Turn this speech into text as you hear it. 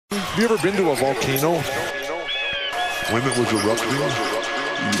you ever been to a volcano? When it was erupting? You're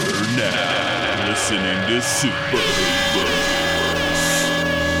now listening to Super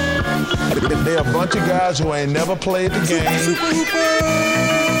Hoopers. They're a bunch of guys who ain't never played the game.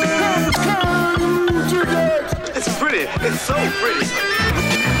 It's pretty. It's so pretty.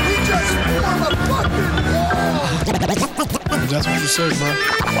 We just won a fucking war. That's what you said, bro.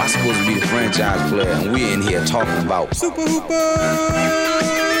 I'm supposed to be the franchise player, and we're in here talking about Super Hoopers.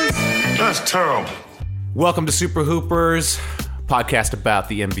 That's terrible. Welcome to Super Hoopers, podcast about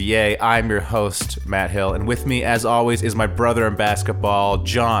the NBA. I'm your host, Matt Hill, and with me, as always, is my brother in basketball,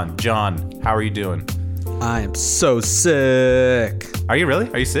 John. John, how are you doing? I am so sick. Are you really?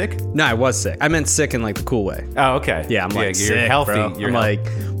 Are you sick? No, I was sick. I meant sick in like the cool way. Oh, okay. Yeah, I'm like you're sick, healthy. bro. You're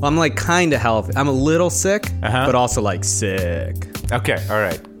I'm like kind of healthy. I'm a little sick, Uh-huh. but also like sick. Okay, all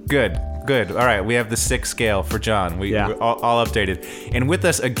right. Good. All right, we have the sick scale for John. We're all updated. And with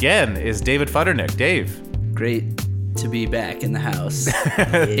us again is David Futernick. Dave. Great to be back in the house.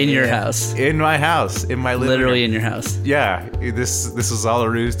 In your house. In my house. In my living Literally room. in your house. Yeah, this was all a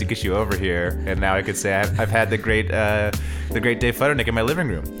ruse to get you over here, and now I could say I've had the great Dave Futernick in my living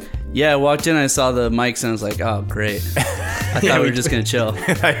room. Yeah, I walked in, I saw the mics, and I was like, oh, great. I thought we were just going to chill.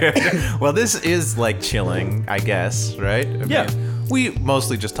 Well, this is like chilling, I guess, right? I Yeah. mean, we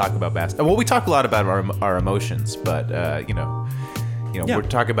mostly just talk about basketball. Well, we talk a lot about our emotions, but we're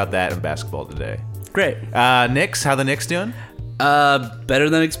talking about that in basketball today. Great. Knicks, how the Knicks doing? Better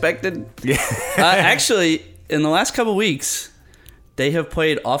than expected. Yeah. Actually, in the last couple weeks, they have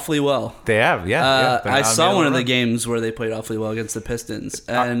played awfully well. They have, yeah. I saw one of the games where they played awfully well against the Pistons,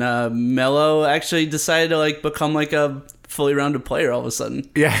 and Melo actually decided to like become like a fully rounded player all of a sudden.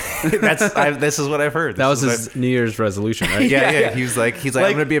 Yeah, this is what I've heard. That was his New Year's resolution, right? Yeah. He's like I'm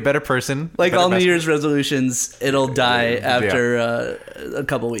going to be a better person. Like all New Year's resolutions, it'll die after a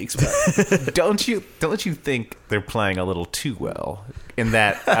couple weeks. But Don't you think they're playing a little too well in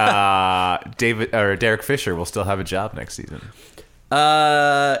that Derek Fisher will still have a job next season?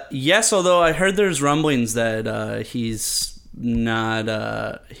 yes, although I heard there's rumblings that he's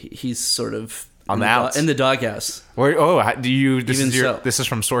not. He's sort of on the outs in the doghouse. This is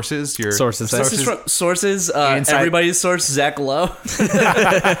from sources. Your Sources. This is from sources. Inside. Everybody's source, Zach Lowe.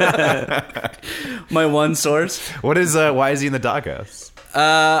 My one source. What is? Why is he in the doghouse?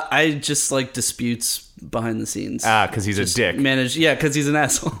 I just like disputes behind the scenes. Because he's a dick. Because he's an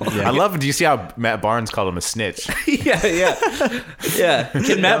asshole. Yeah. I love. Do you see how Matt Barnes called him a snitch? yeah.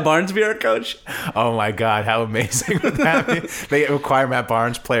 Can Matt Barnes be our coach? Oh my God, how amazing would that be? They acquire Matt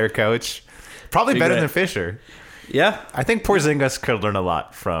Barnes, player coach. Probably better than Fisher. Yeah, I think Porzinigis could learn a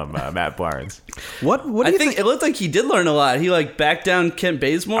lot from Matt Barnes. What do you think? It looked like he did learn a lot. He like backed down Kent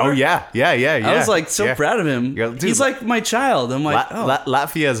Bazemore. Oh yeah. I was like so proud of him. Yeah, dude, he's like my child. I'm like,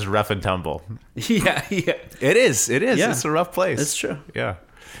 Latvia is rough and tumble. yeah. It is. Yeah. It's a rough place. That's true. Yeah.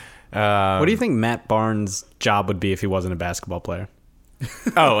 What do you think Matt Barnes' job would be if he wasn't a basketball player?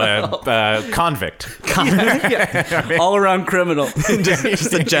 Convict. All around criminal.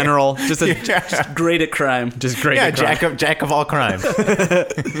 just a general, just great at crime. just great. Yeah, at crime. jack of all crime. All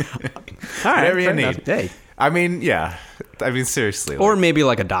right, Whatever you fair need. enough. Hey, I mean, yeah. I mean, seriously. or maybe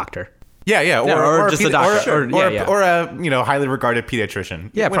like a doctor. Yeah, or just a doctor. Or a highly regarded pediatrician.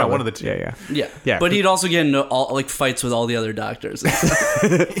 Yeah, probably one of the two. Yeah. But he'd also get into all like fights with all the other doctors.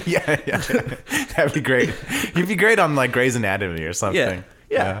 yeah. That'd be great. He'd be great on like Grey's Anatomy or something.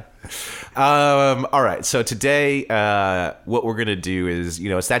 Yeah. All right. So today, what we're gonna do is,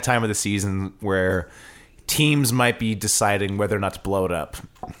 it's that time of the season where teams might be deciding whether or not to blow it up,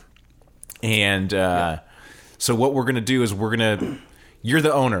 and so what we're gonna do is you're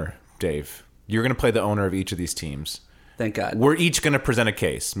the owner, Dave. You're going to play the owner of each of these teams. Thank God. We're each going to present a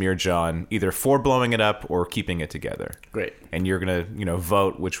case, me or John, either for blowing it up or keeping it together. Great. And you're going to,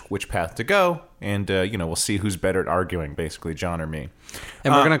 vote which path to go, and we'll see who's better at arguing, basically, John or me.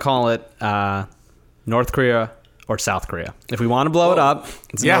 And we're going to call it North Korea or South Korea. If we want to blow it up,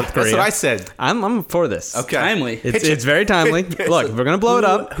 it's North Korea. That's what I said. I'm for this. Okay. Timely. It's very timely. Look, if we're going to blow it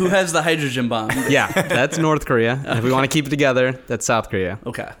up. Who has the hydrogen bomb? Yeah, that's North Korea. And if we want to keep it together, that's South Korea.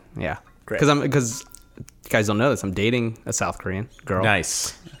 Okay. Yeah. Great. Because you guys don't know this, I'm dating a South Korean girl.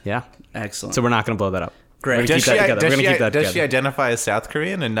 Nice. Yeah. Excellent. So we're not going to blow that up. Great. We're going to keep that together. We're going to keep that together. Does she identify as South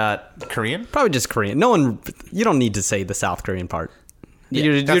Korean and not Korean? Probably just Korean. You don't need to say the South Korean part. Yeah,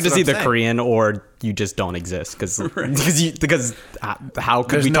 you're that's just what I'm either saying. Korean or you just don't exist because how could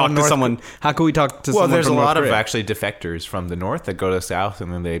There's we no talk to North- someone? How could we talk to someone? Well, there's a from North lot of Korea? actually defectors from the North that go to the South,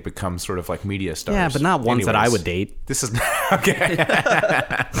 and then they become sort of like media stars. Yeah, but not ones that I Anyways, would date. This is okay.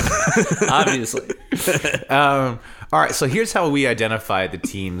 Obviously. All right, so here's how we identify the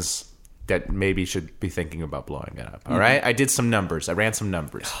teams that maybe should be thinking about blowing it up. All right? I did some numbers. I ran some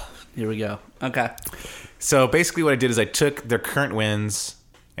numbers. Here we go. Okay. So basically what I did is I took their current wins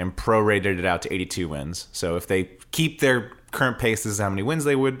and prorated it out to 82 wins. So if they keep their current pace, this is how many wins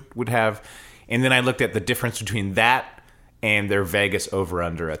they would have. And then I looked at the difference between that and their Vegas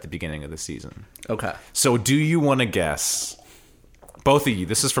over-under at the beginning of the season. Okay. So do you want to guess, both of you,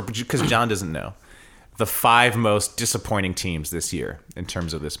 this is for because John doesn't know, the 5 most disappointing teams this year in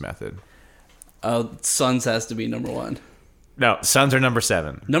terms of this method? Suns has to be number 1. No, Suns are number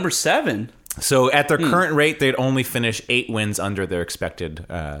 7. Number 7? So at their current rate, they'd only finish 8 wins under their expected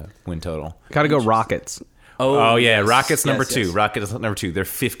win total. Gotta go Rockets. Oh yeah, yes. Rockets number Yes, 2. yes. Rockets number 2. They're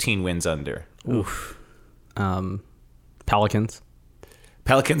 15 wins under. Oof. Pelicans.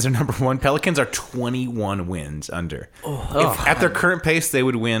 Pelicans are number 1. Pelicans are 21 wins under. At their current pace, they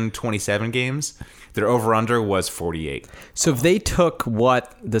would win 27 games. Their over-under was 48. So if they took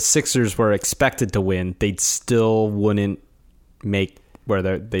what the Sixers were expected to win, they'd still wouldn't make where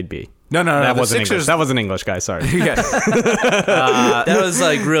they'd be. No. That the wasn't Sixers, English. That wasn't English, guy. Sorry. Yeah. That was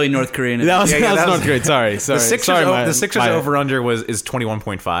like really North Korean. that was that not was- great. Sorry. The Sixers, Sorry, the Sixers over-under is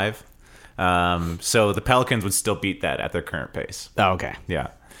 21.5. So the Pelicans would still beat that at their current pace. Oh, okay. Yeah.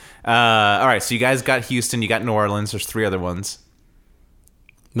 All right, so you guys got Houston. You got New Orleans. There's 3 other ones.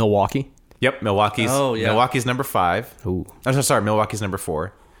 Milwaukee. Yep, Milwaukee's number 5. Ooh. I'm sorry, Milwaukee's number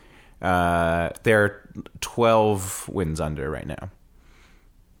 4. They're 12 wins under right now.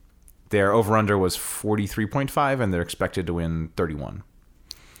 Their over-under was 43.5, and they're expected to win 31.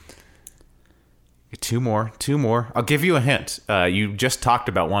 2 more. I'll give you a hint. You just talked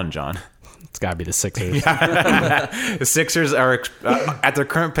about one, John. It's got to be the Sixers. The Sixers are, at their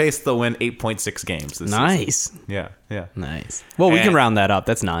current pace, they'll win 8.6 games this Nice. season. Yeah. Nice. Well, we can round that up.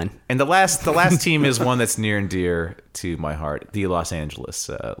 That's 9. And the last team is one that's near and dear to my heart, the Los Angeles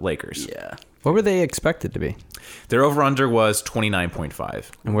Lakers. Yeah. What were they expected to be? Their over-under was 29.5.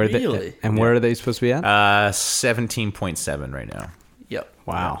 And where Really? where are they supposed to be at? 17.7 right now. Yep.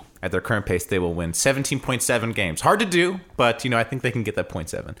 Wow. At their current pace, they will win 17.7 games. Hard to do, but I think they can get that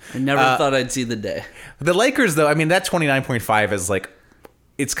 0.7. I never thought I'd see the day. The Lakers, though, I mean, that 29.5 is like,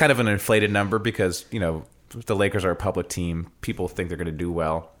 it's kind of an inflated number because, the Lakers are a public team. People think they're going to do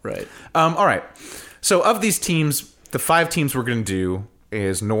well. Right. All right. So of these teams, the 5 teams we're going to do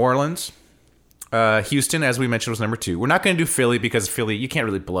is New Orleans. Houston, as we mentioned, was number 2. We're not going to do Philly because Philly, you can't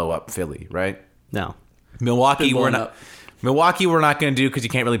really blow up Philly, right? No. Milwaukee, Been we're blown not. up. Milwaukee, we're not going to do because you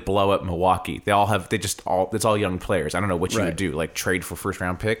can't really blow up Milwaukee. It's all young players. I don't know what you Right. would do, like trade for first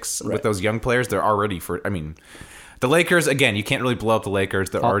round picks Right. with those young players. They're already the Lakers, again, you can't really blow up the Lakers.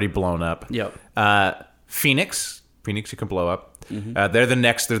 They're already blown up. Yep. Phoenix, you can blow up. They're the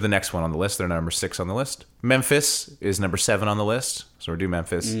next one on the list. They're number 6 on the list. Memphis is number 7 on the list. So we'll do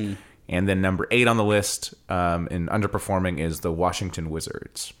Memphis. And then number 8 on the list in underperforming is the Washington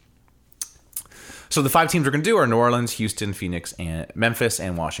Wizards. So the 5 teams we're going to do are New Orleans, Houston, Phoenix, and Memphis,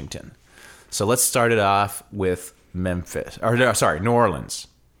 and Washington. So let's start it off with New Orleans,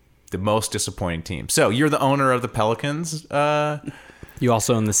 the most disappointing team. So you're the owner of the Pelicans. You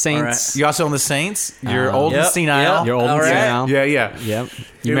also own the Saints. You also own the Saints. You're old and Yep, senile. yep. You're old All and right. senile. Yeah. Yep. Here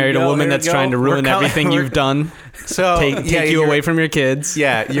You we married go, a woman here we that's go. trying to ruin We're everything we're- you've done. So Take you you're- away from your kids.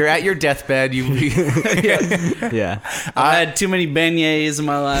 Yeah, you're at your deathbed. Yeah. I had too many beignets in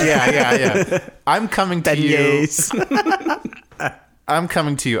my life. Yeah. I'm coming to you. I'm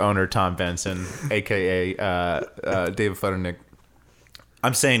coming to you, owner Tom Benson, aka Dave Futernick.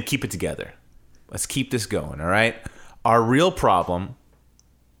 I'm saying keep it together. Let's keep this going. All right. Our real problem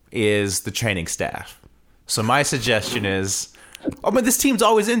is the training staff. So my suggestion is, but this team's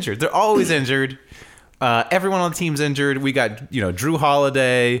always injured. They're always injured. Everyone on the team's injured. We got Drew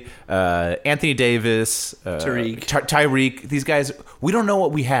Holiday, Anthony Davis, Tyreek. These guys, we don't know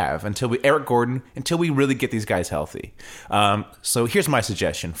what we have Eric Gordon until we really get these guys healthy. So here's my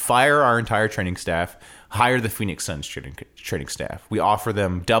suggestion: fire our entire training staff. Hire the Phoenix Suns training staff. We offer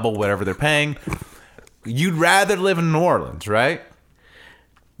them double whatever they're paying. You'd rather live in New Orleans, right?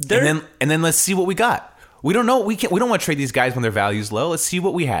 And then let's see what we got. We don't know. We don't want to trade these guys when their value's low. Let's see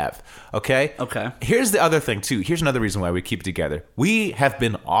what we have. Okay. Okay. Here's the other thing too. Here's another reason why we keep it together. We have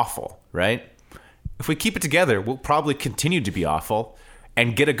been awful, right? If we keep it together, we'll probably continue to be awful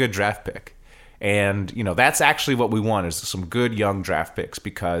and get a good draft pick. And that's actually what we want is some good young draft picks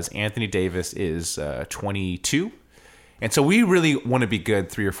because Anthony Davis is 22. And so we really want to be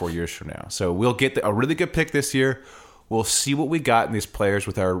good 3 or 4 years from now. So we'll get a really good pick this year. We'll see what we got in these players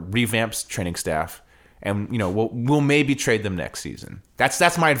with our revamped training staff. And, we'll maybe trade them next season.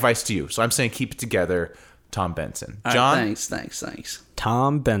 That's my advice to you. So I'm saying keep it together, Tom Benson. All right, John? thanks.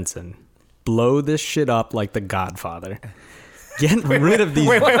 Tom Benson. blow this shit up like The Godfather. Get rid of these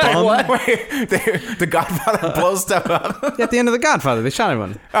bums. The Godfather blows stuff up. At the end of The Godfather, they shot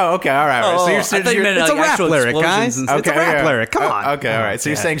everyone. Oh, okay, all right. Oh, So I thought you meant, It's like, a rap actual lyric, guys. explosions and stuff. It's a rap lyric. Come on. Okay, all right. So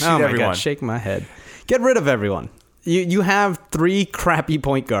you're saying shoot oh my everyone. God, shake my head. Get rid of everyone. You have 3 crappy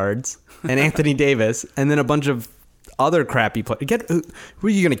point guards and Anthony Davis, and then a bunch of other crappy players. Who are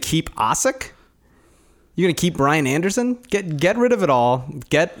you going to keep? Osik? You're going to keep Brian Anderson? Get rid of it all.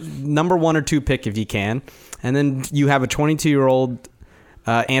 Get number 1 or 2 pick if you can, and then you have a 22-year-old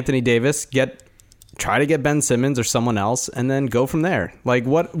Anthony Davis. Try to get Ben Simmons or someone else, and then go from there. Like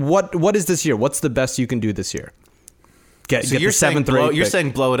what is this year? What's the best you can do this year? Get you're the 7th or 8th you're pick.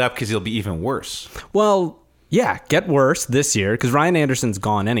 saying blow it up because it'll be even worse. Well, yeah, get worse this year because Ryan Anderson's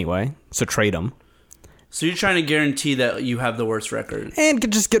gone anyway, so trade him. So you're trying to guarantee that you have the worst record.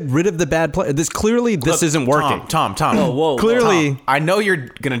 And just get rid of the bad play. This isn't working. Tom. Oh, whoa. Clearly, Tom, I know you're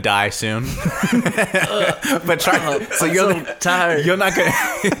gonna die soon, but try. So I'm so tired. You're not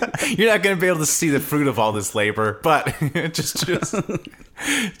gonna be able to see the fruit of all this labor. But just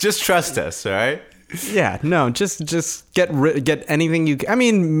trust us, all right? yeah, no, just get anything you. I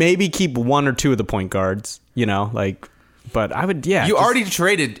mean, maybe keep 1 or 2 of the point guards. But I would. Yeah, You already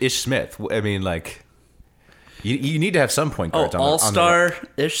traded Ish Smith. I mean, like. You need to have some point guards. All-star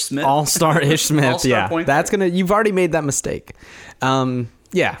Ish Smith. All-star Ish Smith. All-star Yeah, point that's gonna. You've already made that mistake.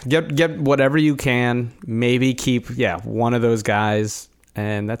 Yeah, get whatever you can. Maybe keep 1 of those guys,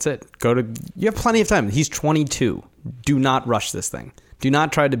 and that's it. You have plenty of time. He's 22. Do not rush this thing. Do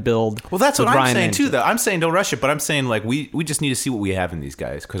not try to build. Well, that's what with I'm Ryan saying Anderson. too. Though I'm saying don't rush it, but I'm saying like we just need to see what we have in these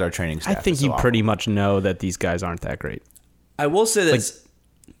guys because our training staff. I think is so you awful. pretty much know that these guys aren't that great. I will say this.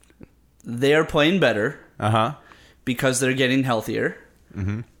 They are playing better. Because they're getting healthier.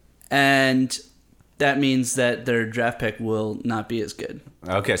 Mm-hmm. And that means that their draft pick will not be as good.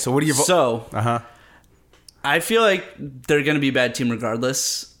 Okay, so what do you? I feel like they're going to be a bad team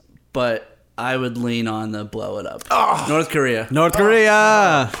regardless, but I would lean on the blow it up. North Korea.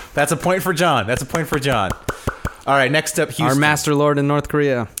 That's a point for John. All right, next up, Houston. Our master lord in North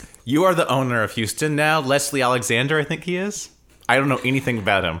Korea. You are the owner of Houston now. Leslie Alexander, I think he is. I don't know anything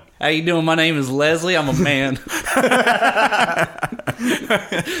about him. How you doing? My name is Leslie. I'm a man.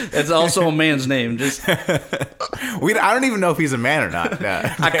 It's also a man's name. I don't even know if he's a man or not.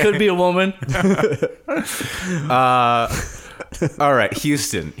 I could be a woman. All right,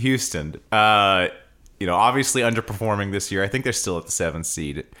 Houston. Obviously underperforming this year. I think they're still at the 7th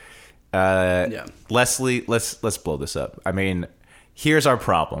seed. Leslie, let's blow this up. I mean, here's our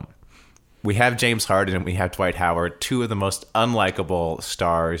problem. We have James Harden and we have Dwight Howard, 2 of the most unlikable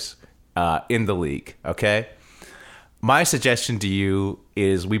stars in the league, okay? My suggestion to you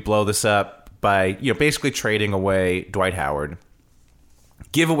is we blow this up by basically trading away Dwight Howard.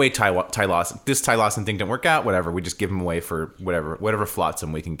 Give away Ty Lawson. This Ty Lawson thing didn't work out, whatever. We just give him away for whatever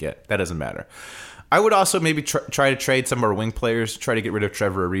flotsam we can get. That doesn't matter. I would also maybe try to trade some of our wing players, try to get rid of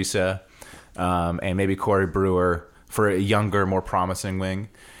Trevor Ariza and maybe Corey Brewer for a younger, more promising wing.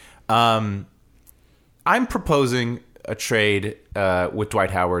 I'm proposing a trade with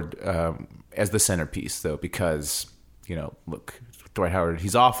Dwight Howard as the centerpiece, though, because look, Dwight Howard,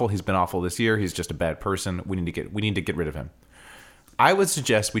 he's awful. He's been awful this year. He's just a bad person. We need to get rid of him. I would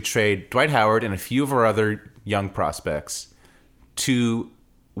suggest we trade Dwight Howard and a few of our other young prospects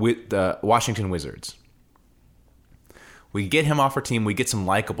with the Washington Wizards. We get him off our team. We get some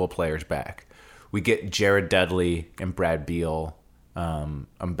likable players back. We get Jared Dudley and Brad Beal. I'm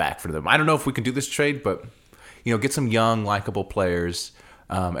back for them. I don't know if we can do this trade, but get some young, likable players,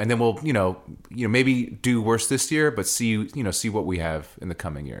 and then we'll maybe do worse this year, but see what we have in the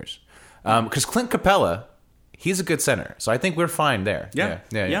coming years. Because Clint Capella, he's a good center, so I think we're fine there. Yeah.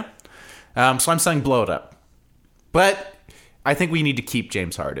 So I'm saying blow it up, but I think we need to keep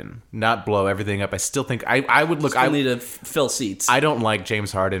James Harden, not blow everything up. I still think I would look. I need to fill seats. I don't like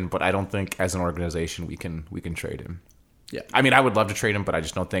James Harden, but I don't think as an organization we can trade him. Yeah. I mean, I would love to trade him, but I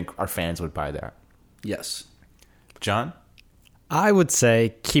just don't think our fans would buy that. Yes. John? I would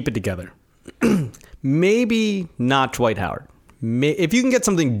say keep it together. Maybe not Dwight Howard. If you can get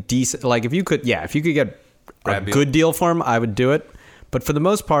something decent, like if you could get a good deal for him, I would do it. But for the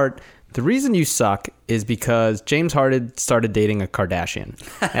most part, the reason you suck is because James Harden started dating a Kardashian.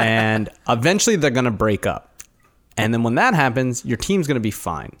 And eventually they're going to break up. And then when that happens, your team's going to be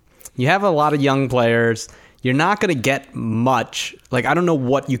fine. You have a lot of young players. You're not going to get much. Like, I don't know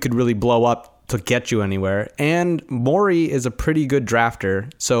what you could really blow up to get you anywhere. And Morey is a pretty good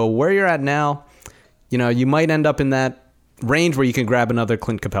drafter. So where you're at now, you might end up in that range where you can grab another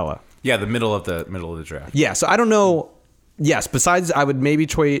Clint Capella. Yeah, the middle of the draft. Yeah, so I don't know Yes. Besides, I would maybe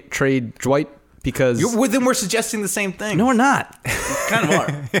trade Dwight because Then we're suggesting the same thing. no, we're not. Kind of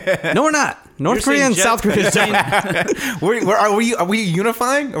are. No, we're not. North Korea and South Korea. Are we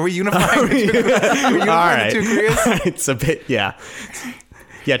unifying? Are we unifying? All right. The two Koreas? It's a bit, yeah.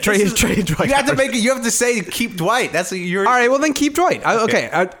 Yeah, trade Dwight. You have to make it. You have to say keep Dwight. That's what you're. All right, well then keep Dwight.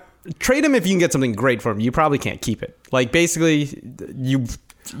 Okay, trade him if you can get something great for him. You probably can't keep it. Like basically, you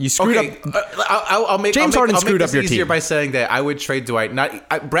screwed up. I'll make James Harden screwed up your easier team by saying that I would trade Dwight.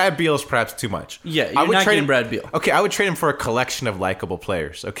 Brad Beal is perhaps too much. Yeah, I would not trade getting Brad Beal. Okay, I would trade him for a collection of likable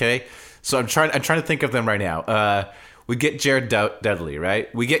players. Okay, so I'm trying to think of them right now. We get Jared Dudley,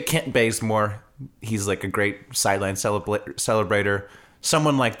 right? We get Kent Bazemore. He's like a great sideline celebrator.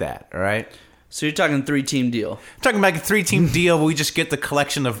 Someone like that, all right? So you're talking 3-team deal. I'm talking about a 3-team deal where we just get the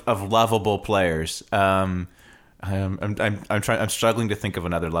collection of lovable players. I'm struggling to think of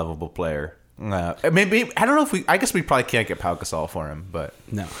another lovable player. Maybe I don't know if I guess we probably can't get Pau Gasol for him, but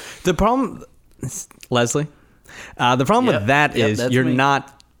No. The problem, Leslie, the problem with that is you're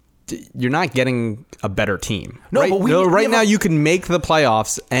not getting a better team. No, but right now you can make the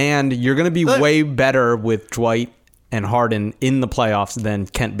playoffs, and you're going to be way better with Dwight and Harden in the playoffs than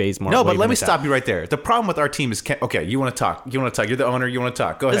Kent Bazemore. No, but let me stop you right there. The problem with our team is okay. You want to talk? You're the owner. You want to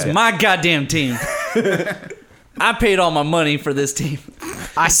talk? Go ahead. This is my goddamn team. I paid all my money for this team.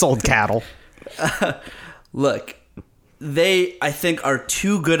 I sold cattle. Look, they, I think, are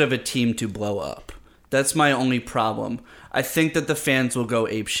too good of a team to blow up. That's my only problem. I think that the fans will go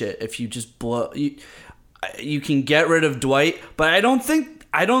apeshit if you just blow. You can get rid of Dwight, but I don't think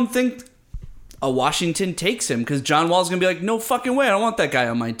a Washington takes him because John Wall's gonna be like, no fucking way, I don't want that guy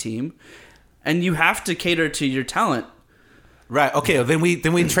on my team. And you have to cater to your talent. Right. Okay. Then we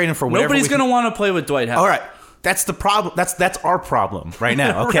trade him for whatever. Nobody's gonna want to play with Dwight Howard. All right. That's the problem. That's our problem right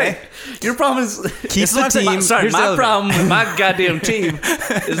now. Okay. Right. Your problem is Keep the team. Sorry, my problem with my goddamn team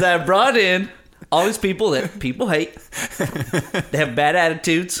is that I brought in all these people that people hate. They have bad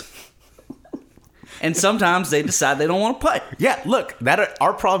attitudes. And sometimes they decide they don't want to play. Yeah, look,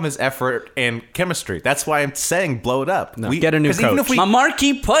 our problem is effort and chemistry. That's why I'm saying blow it up. No, get a new coach. My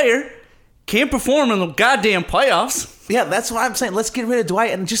marquee player can't perform in the goddamn playoffs. Yeah, that's why I'm saying let's get rid of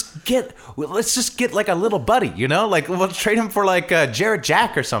Dwight and let's just get like a little buddy, you know? Like we'll trade him for like Jared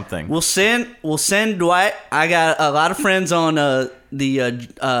Jack or something. We'll send Dwight. I got a lot of friends on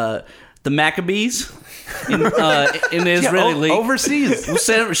the Maccabees in the Israeli league. Overseas.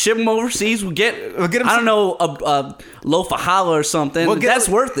 We'll ship them overseas. We'll get him I don't know, a loaf of challah or something. That's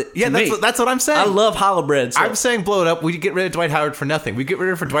worth it. Yeah, that's what I'm saying. I love challah bread. So. I'm saying blow it up. We get rid of Dwight Howard for nothing. We get rid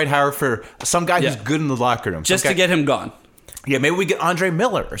of Dwight Howard for some guy who's good in the locker room. Just to get him gone. Yeah, maybe we get Andre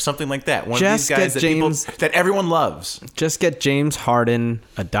Miller or something like that. One Just of these guys that everyone loves. Just get James Harden,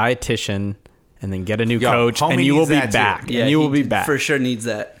 a dietitian, and then get a new coach, and you will be back. Yeah, and you will be back. For sure needs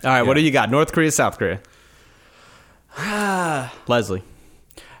that. All right, what do you got? North Korea, South Korea? Leslie.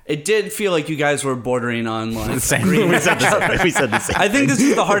 It did feel like you guys were bordering on like The same. We said the same. I think this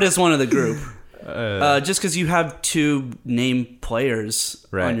is the hardest one of the group. Just because you have two named players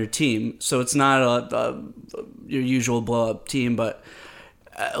on your team. So it's not your usual blow-up team. But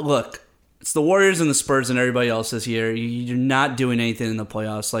look, it's the Warriors and the Spurs and everybody else this year. You're not doing anything in the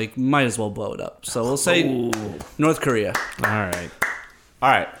playoffs. Like, might as well blow it up. So we'll say North Korea. All right.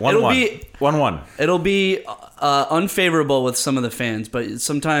 1-1. It'll be unfavorable with some of the fans, but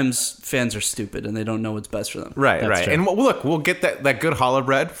sometimes fans are stupid and they don't know what's best for them. Right. true. And look, we'll get that good challah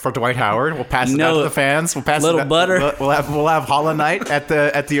bread for Dwight Howard. We'll pass it out to the fans. We'll pass little butter. We'll have challah night at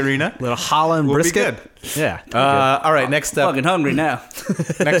the arena. Little challah and brisket. Be good. Yeah. All right. Next up. Fucking hungry now.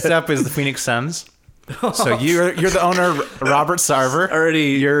 Next up is the Phoenix Suns. So you're the owner, Robert Sarver.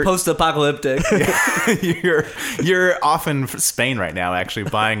 Already post-apocalyptic. You're off in Spain right now, actually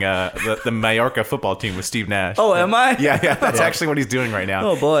buying the Mallorca football team with Steve Nash. Oh, am I? Yeah. That's actually what he's doing right now.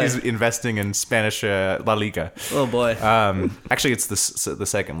 Oh boy, he's investing in Spanish La Liga. Oh boy. Actually, it's the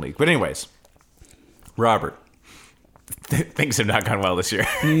second league. But anyways, Robert. Things have not gone well this year.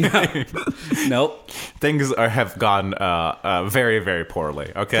 Nope. Things have gone very, very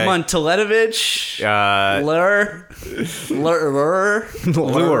poorly. Okay. Come on, Teletovich. Lure.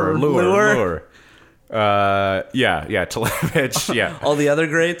 Yeah, Teletovich. Yeah. All the other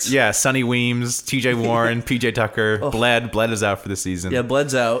greats. Yeah, Sonny Weems, T.J. Warren, P.J. Tucker, Bled is out for the season. Yeah,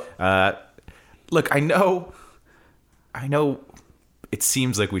 Bled's out. Look, I know. It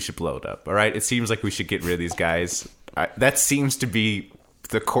seems like we should blow it up. All right, it seems like we should get rid of these guys. That seems to be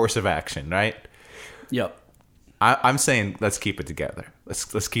the course of action, right? Yep. I'm saying let's keep it together.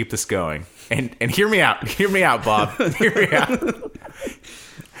 Let's keep this going. And hear me out. Hear me out, Bob. Hear me out.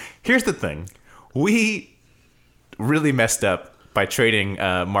 Here's the thing. We really messed up by trading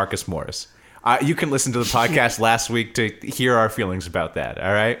Marcus Morris. You can listen to the podcast last week to hear our feelings about that,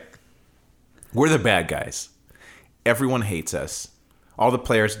 all right? We're the bad guys. Everyone hates us. All the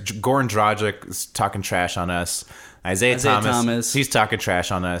players, Goran Dragic is talking trash on us. Isaiah Thomas, he's talking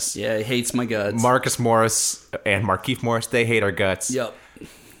trash on us. Yeah, he hates my guts. Marcus Morris and Markieff Morris, they hate our guts. Yep.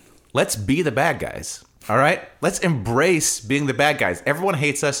 Let's be the bad guys, all right? Let's embrace being the bad guys. Everyone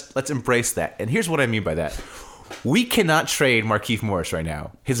hates us. Let's embrace that. And here's what I mean by that. We cannot trade Markieff Morris right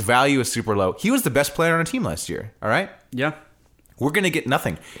now. His value is super low. He was the best player on our team last year, all right? Yeah. We're going to get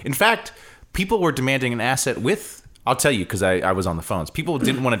nothing. In fact, people were demanding an asset with... I'll tell you because I was on the phones. People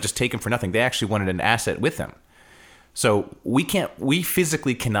didn't want to just take him for nothing. They actually wanted an asset with him. So we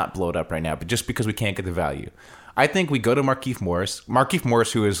physically cannot blow it up right now, but just because we can't get the value. I think we go to Markieff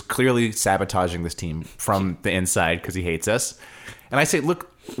Morris, who is clearly sabotaging this team from the inside because he hates us. And I say, look,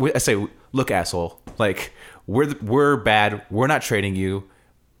 asshole, like we're bad. We're not trading you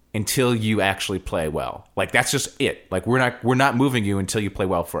until you actually play well. Like, that's just it. Like, we're not moving you until you play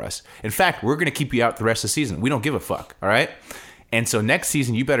well for us. In fact, we're going to keep you out the rest of the season. We don't give a fuck, all right? And so next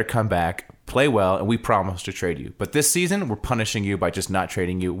season, you better come back, play well, and we promise to trade you. But this season, we're punishing you by just not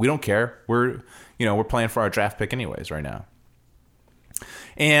trading you. We don't care. We're playing for our draft pick anyways right now.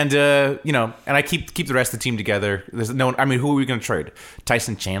 And and I keep the rest of the team together. There's no, I mean, who are we going to trade?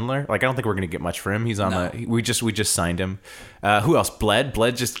 Tyson Chandler? Like, I don't think we're going to get much for him. He's on we just signed him. Who else? Bled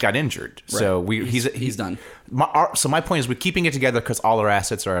just got injured, right. So he's done. So my point is, we're keeping it together because all our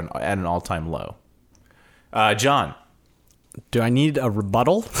assets are at an all-time low. John. Do I need a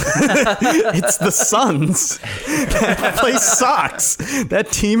rebuttal? It's the Suns. That place sucks. That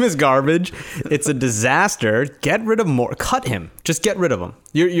team is garbage. It's a disaster. Get rid of Moore. Cut him. Just get rid of him.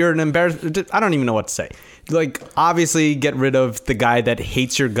 You're an embarrassment. I don't even know what to say. Like, obviously, get rid of the guy that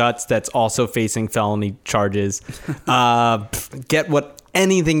hates your guts that's also facing felony charges. Get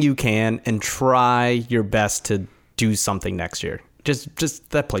anything you can and try your best to do something next year.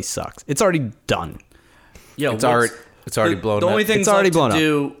 Just that place sucks. It's already done. Yeah, it's already blown up. The only thing it's already blown to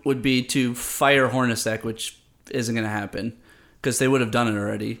do would be to fire Hornacek, which isn't going to happen because they would have done it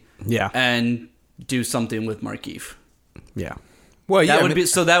already. Yeah, and do something with Markieff. Yeah. Well, yeah,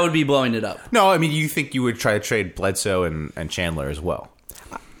 that would be blowing it up. No, I mean, you think you would try to trade Bledsoe and Chandler as well?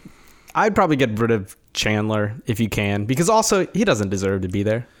 I'd probably get rid of Chandler if you can, because also he doesn't deserve to be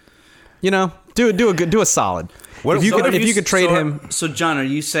there. You know, do a solid. If you could trade him. So, John, are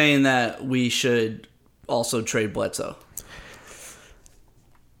you saying that we should also trade Bledsoe?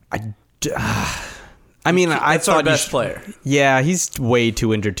 I mean, I That's thought our best player. Yeah, he's way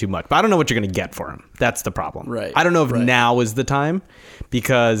too injured too much. But I don't know what you're going to get for him. That's the problem. Right. I don't know if now is the time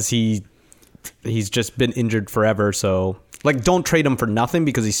because he's just been injured forever. So, like, don't trade him for nothing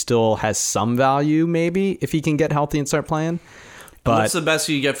because he still has some value maybe if he can get healthy and start playing. But what's the best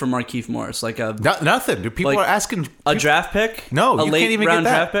you get from Markieff Morris? Like nothing. People are asking a draft pick. No, a you late can't even round get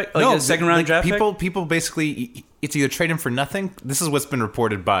that. Draft pick. Like a second round draft pick. People basically, it's either trade him for nothing. This is what's been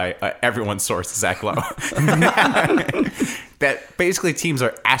reported by everyone's source, Zach Lowe. That basically teams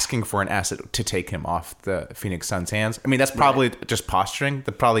are asking for an asset to take him off the Phoenix Suns' hands. I mean, that's probably just posturing.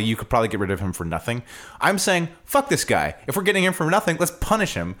 You could probably get rid of him for nothing. I'm saying, fuck this guy. If we're getting him for nothing, let's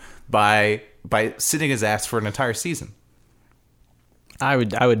punish him by sitting his ass for an entire season. I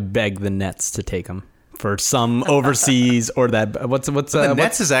would beg the Nets to take him for some overseas or that. What's the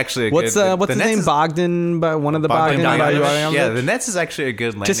Nets is actually a what's good, his name? Bogdan, one of the Bogdan. Yeah, the Nets is actually a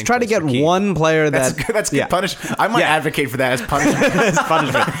good landing. Just try to get one player that's good punishment. I might advocate for that as punishment. As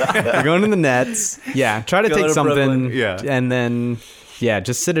punishment. You're going to the Nets. Yeah, try to take something. Brooklyn. Yeah, and then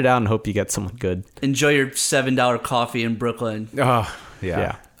just sit it out and hope you get someone good. Enjoy your $7 coffee in Brooklyn. Oh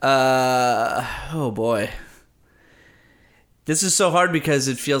yeah. Oh boy. This is so hard because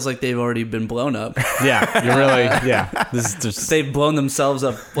it feels like they've already been blown up. Yeah, you're really, This is just, they've blown themselves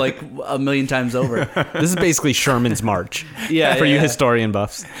up like a million times over. This is basically Sherman's March. For you historian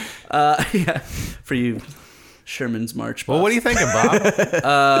buffs. For you Sherman's March buffs. Well, what are you thinking, Bob?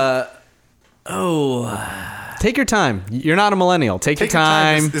 Take your time. You're not a millennial. Take your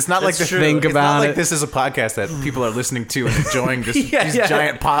time. It's not like think about not it. like this is a podcast that people are listening to and enjoying these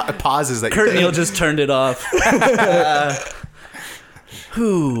giant pauses that Kurt Neal just turned it off.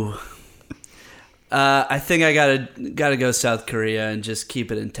 I think I gotta go South Korea and just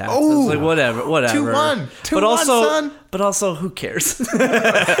keep it intact. Oh, like whatever. 2-1, son. But also, who cares?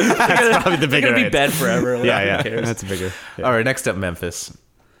 That's probably the bigger. They're gonna be bad forever. Who cares? That's bigger. Yeah. All right, next up, Memphis.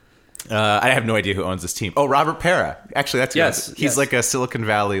 I have no idea who owns this team. Oh, Robert Pera. Actually, that's good. He's like a Silicon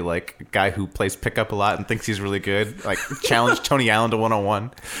Valley guy who plays pickup a lot and thinks he's really good. Like challenged Tony Allen to 101.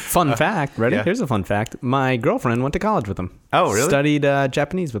 Fun fact. Ready? Yeah. Here's a fun fact. My girlfriend went to college with him. Oh, really? Studied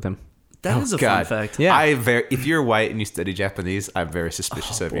Japanese with him. That is a fun fact. Yeah. If you're white and you study Japanese, I'm very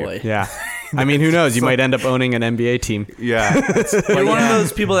suspicious of you. Yeah. I mean, who knows? You might end up owning an NBA team. Yeah. You're one of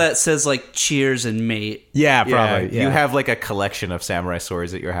those people that says like cheers and mate. Yeah, probably. Yeah. You have like a collection of samurai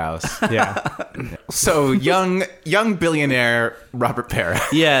swords at your house. Yeah. So young billionaire Robert Pera.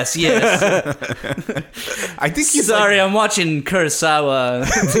 Yes. I think he's Sorry, I'm watching Kurosawa.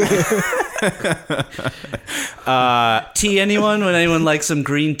 Tea, anyone? Would anyone like some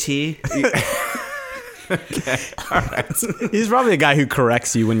green tea? Okay. All right. He's probably a guy who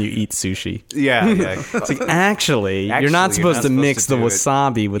corrects you when you eat sushi. Yeah. It's like, actually, you're not supposed to mix the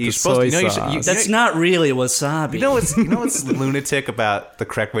wasabi with the soy sauce. That's not really wasabi. You know what's lunatic about the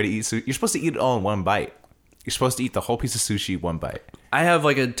correct way to eat sushi? You're supposed to eat it all in one bite. You're supposed to eat the whole piece of sushi one bite. I have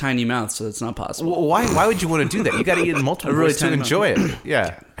like a tiny mouth, so it's not possible. Well, why would you want to do that? You got to eat it in multiple ways to enjoy it.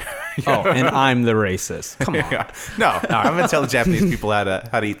 Yeah. Oh, and I'm the racist. Come on. Yeah. No, I'm gonna tell the Japanese people how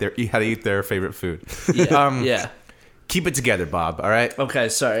to eat their favorite food. Yeah. Keep it together, Bob. All right. Okay.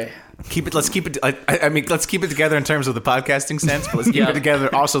 Sorry. Let's keep it. I mean, let's keep it together in terms of the podcasting sense, but let's keep it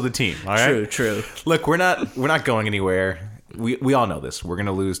together also the team. All right. True. Look, we're not going anywhere. We all know this. We're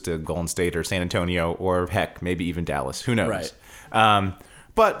gonna lose to Golden State or San Antonio or heck, maybe even Dallas. Who knows? Right.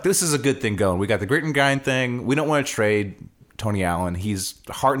 But this is a good thing going. We got the grit and grind thing. We don't want to trade Tony Allen. He's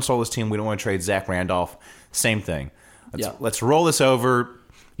the heart and soul of this team. We don't want to trade Zach Randolph. Same thing. Let's roll this over.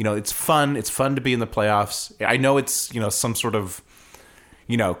 You know, it's fun. It's fun to be in the playoffs. I know it's, some sort of,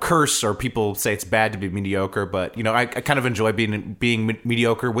 curse, or people say it's bad to be mediocre, but, I kind of enjoy being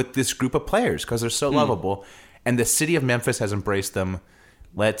mediocre with this group of players because they're so lovable. And the city of Memphis has embraced them.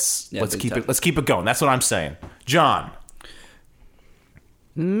 Let's keep it going. That's what I'm saying. John.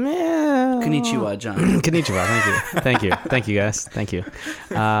 Konnichiwa, John. Konnichiwa. Thank you, guys. Thank you.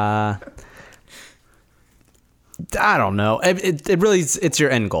 I don't know. It really it's your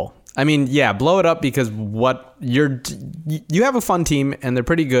end goal. I mean, yeah, blow it up because you have a fun team and they're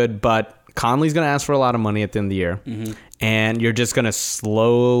pretty good, but Conley's going to ask for a lot of money at the end of the year, and you're just going to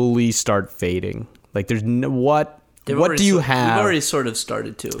slowly start fading. Like, there's what do you have? You've already sort of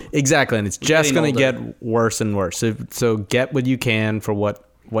started to. Exactly, and it's just going to get worse and worse. So get what you can for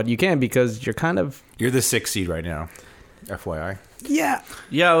what you can, because you're the 6th seed right now, FYI. Yeah.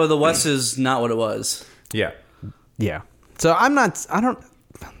 Yeah, well, the West is not what it was. Yeah. Yeah. So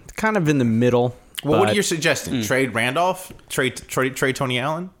kind of in the middle. Well, what are you suggesting? Trade Randolph? Trade Tony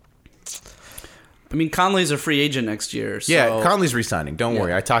Allen? I mean, Conley's a free agent next year. So. Yeah, Conley's re-signing. Don't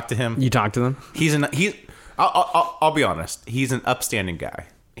worry. I talked to him. You talked to them? I'll be honest. He's an upstanding guy.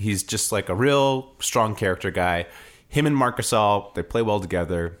 He's just like a real strong character guy. Him and Marc Gasol, they play well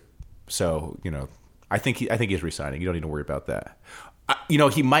together. So, I think he's re-signing. You don't need to worry about that.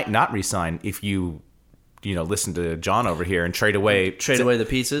 He might not re-sign if you listen to John over here and trade away the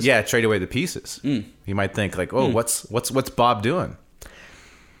pieces. Yeah, trade away the pieces. He might think like, what's Bob doing?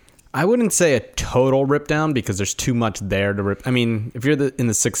 I wouldn't say a total rip down because there's too much there to rip. I mean, if you're in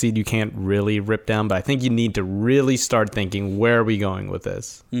the 6th seed, you can't really rip down, but I think you need to really start thinking, where are we going with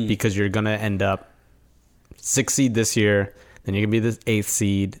this? Because you're going to end up 6th seed this year, then you're going to be the 8th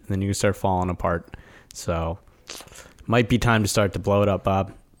seed, and then you can start falling apart. So, might be time to start to blow it up,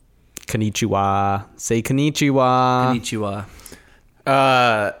 Bob. Konnichiwa. Say konnichiwa.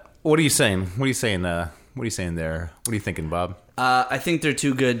 Konnichiwa. What are you saying? What are you saying there? What are you thinking, Bob? I think they're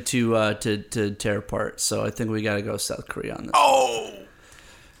too good to tear apart. So I think we got to go South Korea on this. Oh,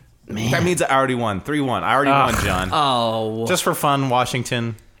 man. That means I already won. 3-1. I already won, John. Oh. Just for fun,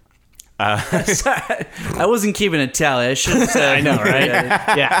 Washington. I wasn't keeping a tally. I should have said. I know, right?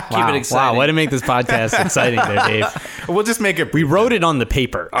 Yeah. Keep it exciting. Wow, way to make this podcast exciting there, Dave. We'll just make it. We wrote it on the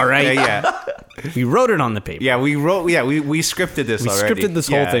paper, all right? Yeah. We wrote it on the paper. Yeah, we scripted this already. We scripted this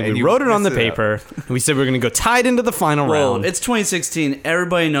whole thing. We wrote it on the paper, and we said we were going to go tied into the final round. It's 2016.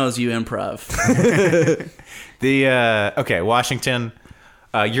 Everybody knows you improv. Okay, Washington.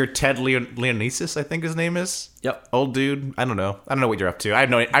 You're Ted Leonisis, I think his name is. Yep. Old dude. I don't know what you're up to. I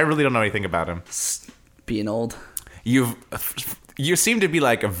really don't know anything about him. Being old. You seem to be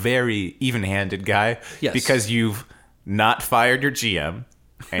like a very even-handed guy. Yes. Because you've not fired your GM,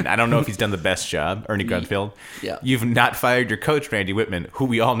 and I don't know if he's done the best job, Ernie Gunfield. Yeah. You've not fired your coach, Randy Whitman, who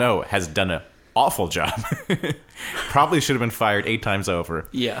we all know has done an awful job. Probably should have been fired 8 times over.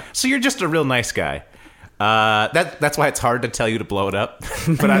 Yeah. So you're just a real nice guy. That's why it's hard to tell you to blow it up,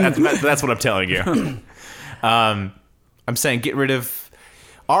 but that's what I'm telling you. I'm saying get rid of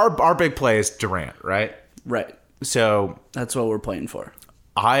our big play is Durant, right? Right. So That's what we're playing for.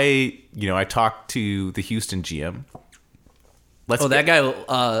 I talked to the Houston GM. That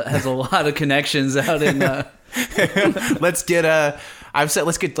guy has a lot of connections out in. Let's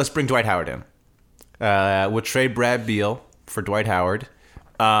bring Dwight Howard in. We'll trade Brad Beal for Dwight Howard.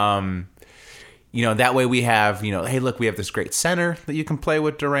 That way we have, hey, look, we have this great center that you can play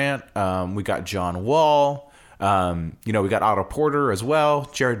with Durant. We got John Wall. We got Otto Porter as well.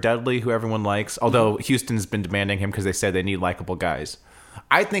 Jared Dudley, who everyone likes. Although Houston's been demanding him because they said they need likable guys.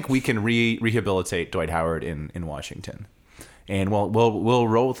 I think we can rehabilitate Dwight Howard in Washington, and we'll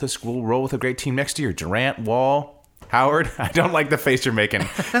roll with this. We'll roll with a great team next year. Durant, Wall, Howard. I don't like the face you're making,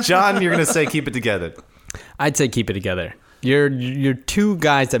 John. You're gonna say keep it together. I'd say keep it together. Your two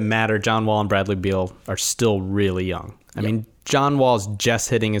guys that matter, John Wall and Bradley Beal, are still really young. I mean, John Wall's just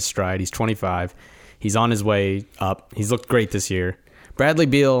hitting his stride. He's 25. He's on his way up. He's looked great this year. Bradley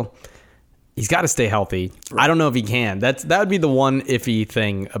Beal, he's got to stay healthy. Right. I don't know if he can. That would be the one iffy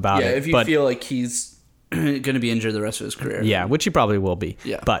thing about it. Yeah, if you feel like he's going to be injured the rest of his career. Yeah, which he probably will be.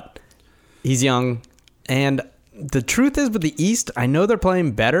 Yeah. But he's young. And the truth is with the East, I know they're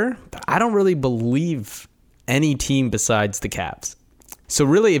playing better, but I don't really believe any team besides the Cavs. So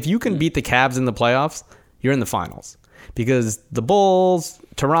really, if you can beat the Cavs in the playoffs, you're in the finals. Because the Bulls,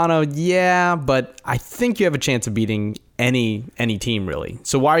 Toronto, yeah, but I think you have a chance of beating any team, really.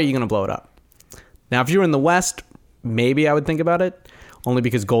 So why are you going to blow it up? Now, if you're in the West, maybe I would think about it, only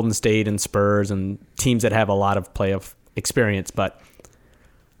because Golden State and Spurs and teams that have a lot of playoff experience. But,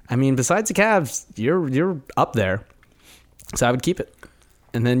 I mean, besides the Cavs, you're up there. So I would keep it.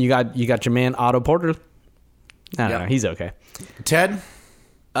 And then you got your man, Otto Porter. I don't know. He's okay. Ted?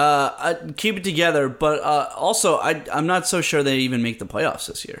 I'd keep it together, but also I'm not so sure they even make the playoffs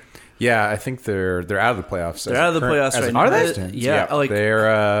this year. Yeah, I think they're out of the playoffs. They're out of the playoffs right now. Are they? Yeah, like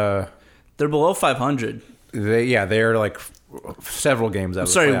they're below 500. They're like several games out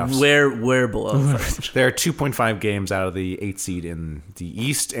of the playoffs. Where below? They're 2.5 games out of the 8th seed in the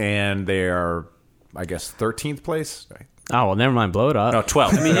East, and they are, I guess, 13th place. Oh, well, never mind. Blow it up. No,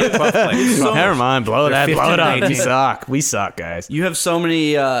 12th. I mean, 12th place. Never mind. Blow it up. 18. We suck. We suck, guys. You have so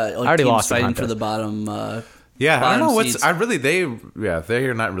many already teams lost the fighting contest. for the bottom. Yeah, I don't know seeds. they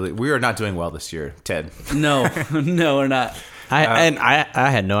are not really. We are not doing well this year, Ted. No, we're not. I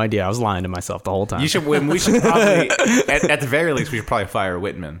had no idea. I was lying to myself the whole time. We should probably, at the very least, we should probably fire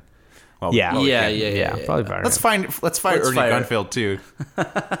Whitman. Well, Yeah. Probably Probably fire Let's him. fire Ernie Gunfield too.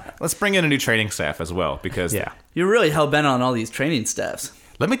 Let's bring in a new training staff as well because You're really hell bent on all these training staffs.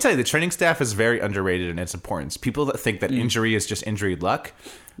 let me tell you, the training staff is very underrated in its importance. People that think that injury is just injury luck,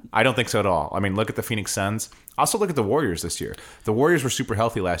 I don't think so at all. I mean, look at the Phoenix Suns. Also, look at the Warriors this year. The Warriors were super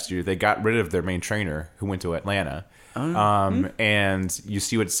healthy last year. They got rid of their main trainer who went to Atlanta. And you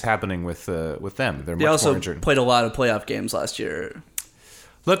see what's happening with them. They're much They also more injured. played a lot of playoff games last year.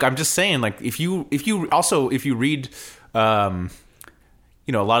 Look, I'm just saying, like, if you read, a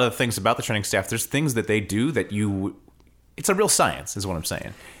lot of the things about the training staff, there's things that they do that it's a real science, is what I'm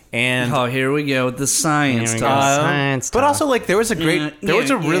saying. And here we go with the science Science but talk. also, like, there was a really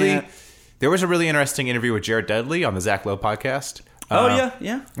yeah. interesting interview with Jared Dudley on the Zach Lowe podcast.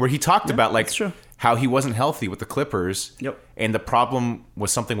 Yeah. Where he talked about, like, that's true. how he wasn't healthy with the Clippers. Yep. And the problem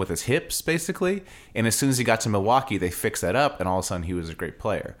was something with his hips, basically. And as soon as he got to Milwaukee, they fixed that up, and all of a sudden he was a great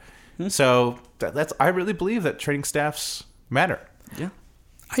player. So I really believe that training staffs matter. Yeah.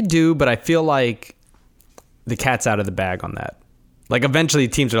 I do, but I feel like the cat's out of the bag on that. Like, eventually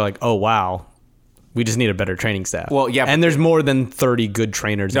teams are like, oh, wow, we just need a better training staff. Well, yeah, and there's more than 30 good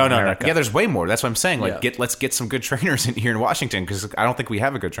trainers in America. No. Yeah, there's way more. That's what I'm saying. Like, let's get some good trainers in here in Washington, because I don't think we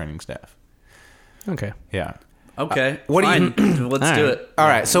have a good training staff. Okay. Yeah. Okay. What fine. do you? Let's do it. All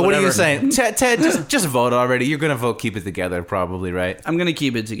right. So Whatever. what are you saying, Ted? Just vote already. You're gonna vote. Keep it together, probably, right? I'm gonna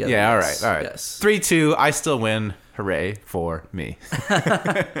keep it together. Yeah. All yes. right. All right. Yes. 3-2. I still win. Hooray for me.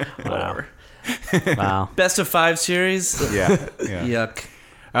 Whatever. Wow. Best of 5 series. Yeah. Yuck.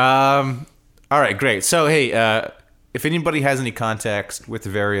 All right. Great. So hey, if anybody has any contacts with the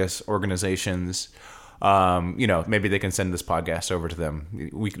various organizations, maybe they can send this podcast over to them.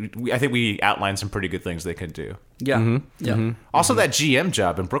 I think we outlined some pretty good things they could do. Yeah. Yeah. Also, that GM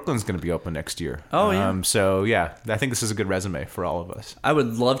job in Brooklyn's going to be open next year. Oh, yeah. So yeah, I think this is a good resume for all of us. I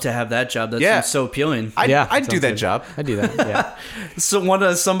would love to have that job. That Yeah. seems so appealing. I'd do that job. I do that. Yeah.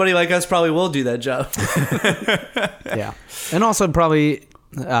 So somebody like us probably will do that job. Yeah. And also probably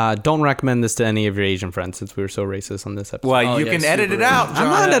don't recommend this to any of your Asian friends, since we were so racist on this episode. Well, you can edit it out, John. I'm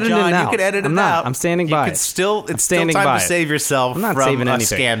not editing John, it out. You can edit I'm it not. out. I'm standing by You it. could still, it's standing still time by to it. save yourself I'm not from saving a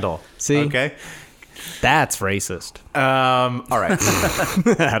anything. scandal. See? Okay. That's racist. All right.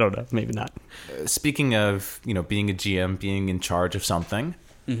 I don't know. Maybe not. Speaking of, being a GM, being in charge of something,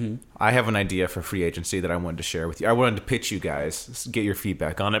 I have an idea for free agency that I wanted to share with you. I wanted to pitch you guys, get your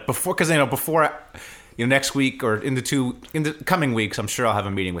feedback on it before next week or in the coming weeks, I'm sure I'll have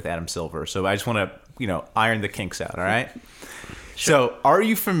a meeting with Adam Silver. So I just want to, iron the kinks out. All right. So, are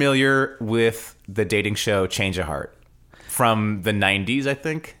you familiar with the dating show Change of Heart from the 90s, I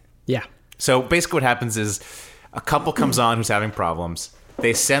think? Yeah. So, basically what happens is a couple comes on who's having problems.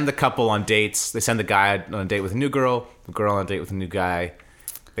 They send the couple on dates. They send the guy on a date with a new girl, the girl on a date with a new guy.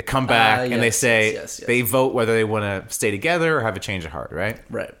 They come back and they say they vote whether they want to stay together or have a change of heart, right?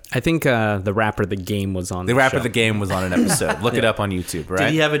 Right. I think the rapper The Game was on The rapper The Game was on an episode. Look it up on YouTube, right?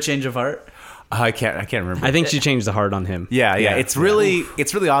 Did he have a change of heart? I can't remember. I think she changed the heart on him. Yeah. It's really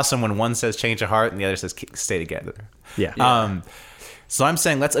awesome when one says change of heart and the other says stay together. Yeah. So I'm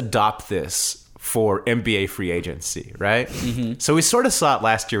saying let's adopt this for NBA free agency, right? Mm-hmm. So we sort of saw it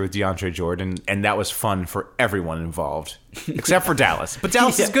last year with DeAndre Jordan, and that was fun for everyone involved, except for Dallas. But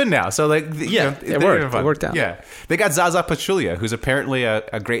Dallas is good now, so it worked out. Yeah, they got Zaza Pachulia, who's apparently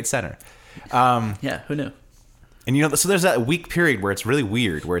a great center. Who knew? And so there's that week period where it's really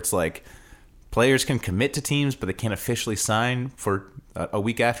weird, where it's like players can commit to teams, but they can't officially sign for a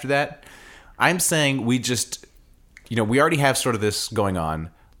week after that. I'm saying we just, we already have sort of this going on.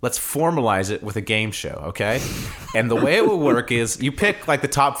 Let's formalize it with a game show, okay? And the way it will work is you pick like the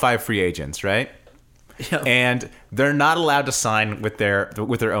top 5 free agents, right? Yeah. And they're not allowed to sign with their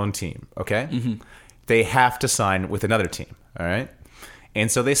own team, okay? Mm-hmm. They have to sign with another team, all right?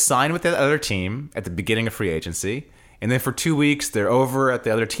 And so they sign with that other team at the beginning of free agency, and then for 2 weeks they're over at the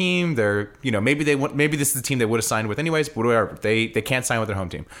other team. They're maybe this is the team they would have signed with anyways, but whatever. They can't sign with their home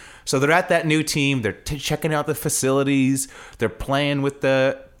team, so they're at that new team. They're checking out the facilities. They're playing with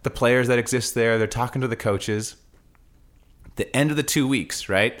the players that exist there. They're talking to the coaches. The end of the 2 weeks,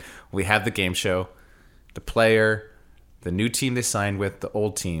 right? We have the game show, the player, the new team they signed with, the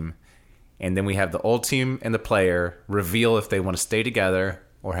old team, and then we have the old team and the player reveal if they want to stay together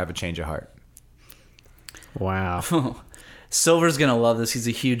or have a change of heart. Wow. Silver's gonna love this. He's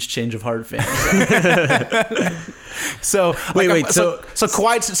a huge change of heart fan. So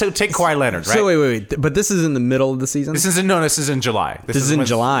Kawhi. So take Kawhi Leonard, right? So wait. But this is in the middle of the season. This is in July. This is in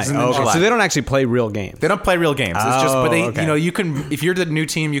July. So they don't actually play real games. They don't play real games. It's just, but they, okay. You can, if you're the new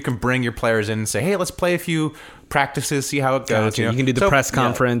team, you can bring your players in and say, hey, let's play a few practices, see how it goes. Gotcha. You can do the press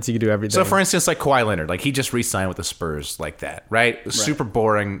conference. You can do everything. So for instance, like Kawhi Leonard, like he just re-signed with the Spurs like that, right? It was super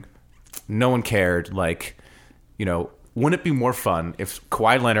boring. No one cared. Like, wouldn't it be more fun if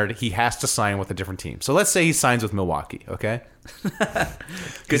Kawhi Leonard, he has to sign with a different team? So let's say he signs with Milwaukee, okay?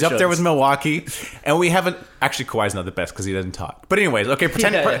 He's up there with Milwaukee, and we haven't... Actually, Kawhi's not the best because he doesn't talk. But anyways, okay,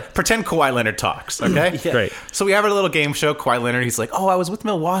 pretend Kawhi Leonard talks, okay? Great. So we have our little game show. Kawhi Leonard, he's like, oh, I was with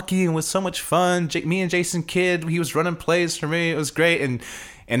Milwaukee, and it was so much fun. Me and Jason Kidd, he was running plays for me. It was great,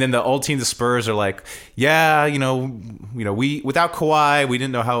 and then the old team, the Spurs, are like, yeah, we without Kawhi, we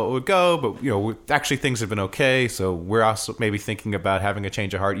didn't know how it would go, but actually things have been okay. So we're also maybe thinking about having a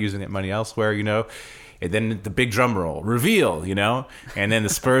change of heart, using that money elsewhere, And then the big drum roll, reveal, And then the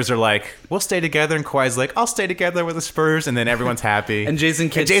Spurs are like, we'll stay together, and Kawhi's like, I'll stay together with the Spurs, and then everyone's happy. And Jason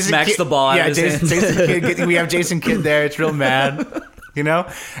Kidd smacks the ball out of his hand. Jason Kidd, we have Jason Kidd there. It's real mad.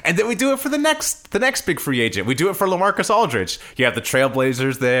 And then we do it for the next big free agent. We do it for LaMarcus Aldridge. You have the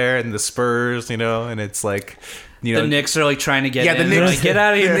Trailblazers there and the Spurs, and it's like, the Knicks are like trying to get in. The Knicks, like, get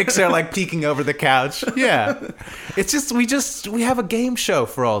out of here. The Knicks are like peeking over the couch. Yeah, it's just we have a game show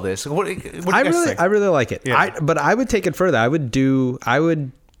for all this. What do you guys think? I really like it. Yeah. But I would take it further. I would do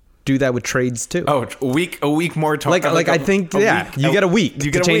that with trades too. Oh, a week more. I think you get a week.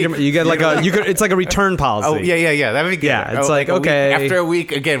 You get You get it's like a return policy. Oh yeah. That'd be good. Yeah, it's okay. After a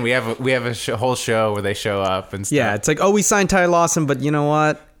week, again, we have a whole show where they show up and stuff. Yeah, it's like, oh, we signed Ty Lawson, but you know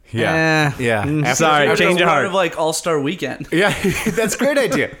what? Yeah. Sorry, change your heart. Part of like All-Star Weekend. Yeah, that's a great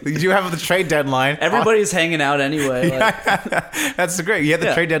idea. You have the trade deadline. Everybody's hanging out anyway. That's great. You had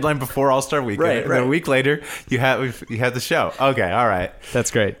the trade deadline before All-Star Weekend. Right. And then a week later, you have the show. Okay, all right. That's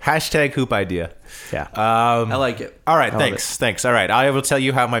great. # hoop idea. Yeah. I like it. All right, thanks. All right, I will tell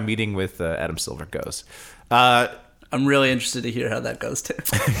you how my meeting with Adam Silver goes. I'm really interested to hear how that goes too.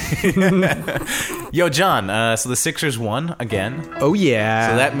 Yo, John, so the Sixers won again. Oh, yeah.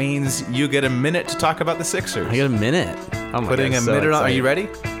 So that means you get a minute to talk about the Sixers. I get a minute. Oh my Putting God, a minute on. Are you ready?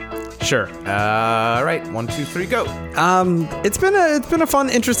 Sure. All right, 1, 2, 3, go. It's been a fun,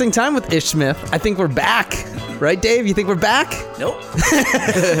 interesting time with Ish Smith. I think we're back. Right, Dave? You think we're back? Nope.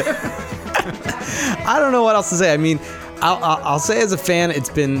 I don't know what else to say. I mean, I'll say as a fan, it's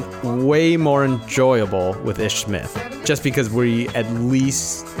been way more enjoyable with Ish Smith, just because we at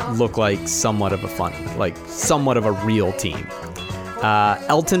least look like somewhat of a real team.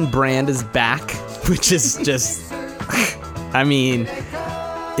 Elton Brand is back, which is just, I mean,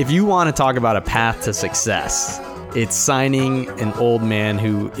 if you want to talk about a path to success, it's signing an old man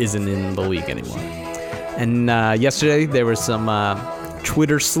who isn't in the league anymore. And yesterday there were some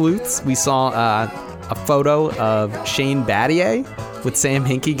Twitter sleuths. We saw a photo of Shane Battier with Sam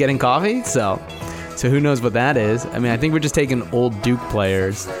Hinkie getting coffee. So who knows what that is? I mean, I think we're just taking old Duke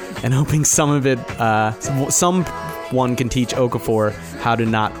players and hoping someone can teach Okafor how to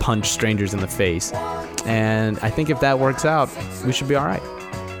not punch strangers in the face. And I think if that works out, we should be all right.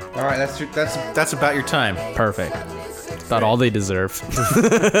 All right, that's about your time. Perfect. About all they deserve.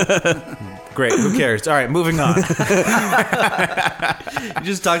 Great. Who cares? All right, moving on. You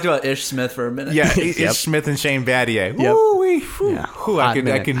just talked about Ish Smith for a minute. Yeah, Ish Smith and Shane Battier. Yep. Yeah.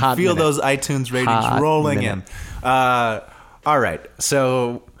 I can feel those iTunes ratings rolling in. All right,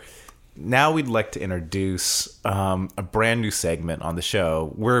 so now we'd like to introduce a brand new segment on the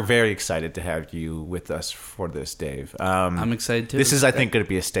show. We're very excited to have you with us for this, Dave. I'm excited too. This is, I think, going to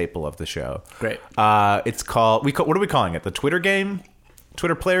be a staple of the show. Great. It's called. What are we calling it? The Twitter game?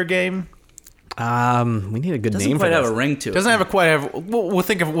 Twitter player game? We need a good Doesn't name for quite have this. a ring to it. Doesn't have a quite have.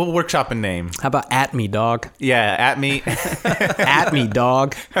 We'll workshop a name. How about at me, dog? Yeah, at me. At me,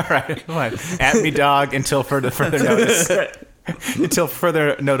 dog. All right, come on. At me, dog. Until further notice. Until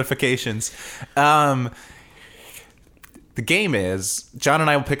further notifications. The game is John and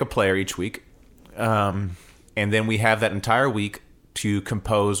I will pick a player each week, and then we have that entire week to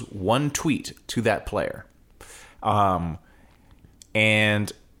compose one tweet to that player,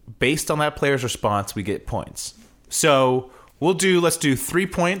 and based on that player's response, we get points. So let's do 3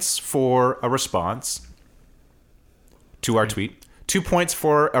 points for a response to our tweet, 2 points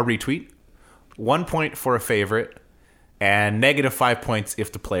for a retweet, 1 point for a favorite, and -5 points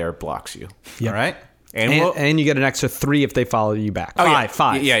if the player blocks you. Yep. All right? And you get an extra 3 if they follow you back.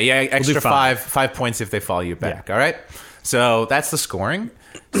 Five. Yeah, extra we'll do 5 points if they follow you back. Yeah. All right? So that's the scoring.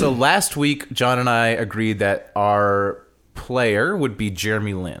 So last week, John and I agreed that our player would be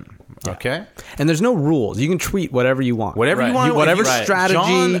Jeremy Lin. Okay? And there's no rules. You can tweet whatever you want. Whatever you want. Whatever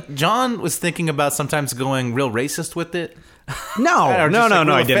strategy. John was thinking about sometimes going real racist with it. No, I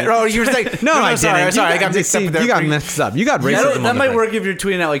didn't. Oh, you were saying No, I didn't. Sorry, I got mixed up. You got mixed up. You got racism. That might work if you're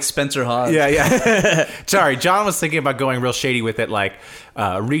tweeting out like Spencer Hawes. Yeah. Sorry, John was thinking about going real shady with it, like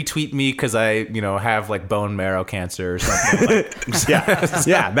retweet me because I, have like bone marrow cancer or something.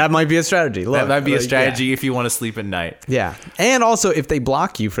 Yeah, that might be a strategy. Look, that might be a strategy if you want to sleep at night. Yeah, and also if they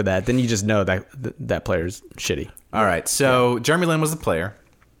block you for that, then you just know that that player's shitty. All right, so Jeremy Lin was the player.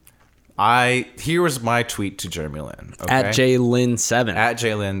 Here was my tweet to Jeremy Lin. Okay? At JLin7. At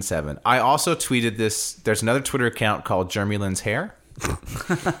JLin7. I also tweeted this. There's another Twitter account called Jeremy Lin's Hair.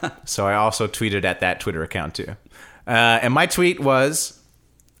 So I also tweeted at that Twitter account too. And my tweet was,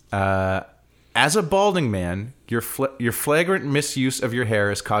 as a balding man, your flagrant misuse of your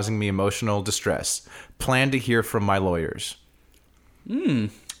hair is causing me emotional distress. Plan to hear from my lawyers. Nice.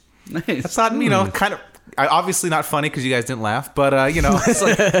 That's not, kind of... obviously not funny because you guys didn't laugh, but it's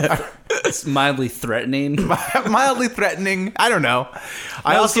like It's mildly threatening. mildly threatening. I don't know.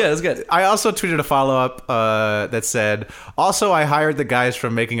 That's good. I also tweeted a follow up that said, "Also, I hired the guys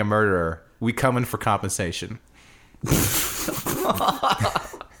from Making a Murderer. We come in for compensation."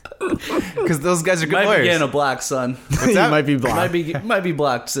 Because those guys are good Might lawyers. be getting a block, son. What's that? might be blocked. Might be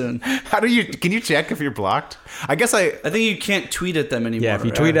blocked soon. Can you check if you're blocked? I guess I think you can't tweet at them anymore. Yeah, if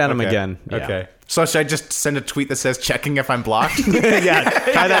you tweet at them again. Yeah. Okay. So should I just send a tweet that says checking if I'm blocked? Yeah,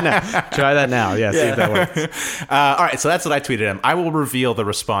 try that now. Yeah, see if that works. All right, so that's what I tweeted him. I will reveal the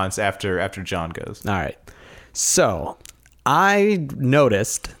response after John goes. All right. So I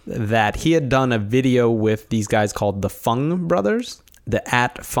noticed that he had done a video with these guys called the Fung Brothers, the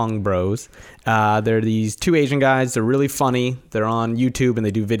at Fung Bros. They're these 2 Asian guys. They're really funny. They're on YouTube and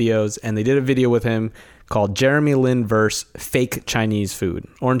they do videos. And they did a video with him called Jeremy Lin vs. Fake Chinese Food.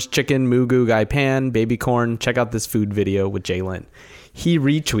 Orange chicken, mugu gai pan, baby corn. Check out this food video with Jay Lin. He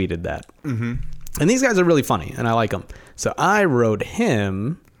retweeted that. Mm-hmm. And these guys are really funny, and I like them. So I wrote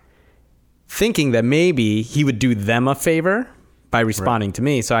him thinking that maybe he would do them a favor by responding to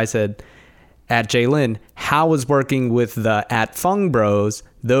me. So I said, at Jay Lin, how was working with the at Fung Bros?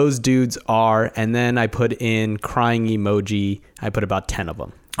 Those dudes are, and then I put in crying emoji. I put about 10 of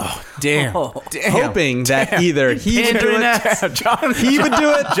them. Damn. hoping that either he would do it, John, he would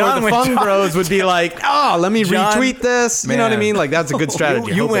do it, or the Fung Bros would be like, "Oh, let me John, retweet this." You know what I man. mean? Like that's a good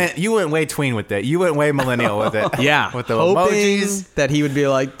strategy. You Hoping. went way tween with that. You went way millennial with it. Yeah, with the hoping emojis. that he would be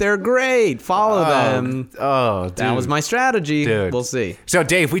like, "They're great, follow them." Oh, dude. That was my strategy. Dude. We'll see. So,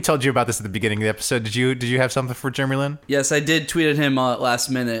 Dave, we told you about this at the beginning of the episode. Did you have something for Jeremy Lin? Yes, I did tweet at him last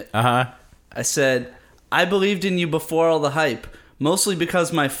minute. I said, I believed in you before all the hype, mostly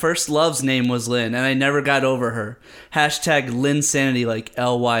because my first love's name was Lynn, and I never got over her. Hashtag Linsanity, like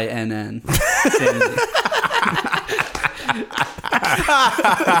Lynn. Sanity.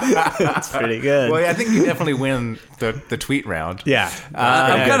 That's pretty good. Well, I think you definitely win the tweet round. Yeah,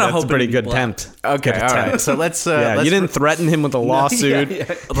 I'm kind of that's hoping a pretty to good block. attempt. Okay, Good all attempt. right. So let's. Yeah, let's you didn't threaten him with a lawsuit.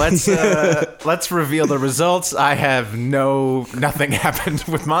 let's reveal the results. I have nothing happened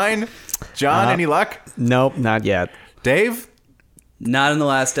with mine. John, any luck? Nope, not yet. Dave? Not in the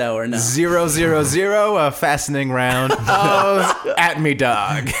last hour, no. 0, 0, 0. A fascinating round of At Me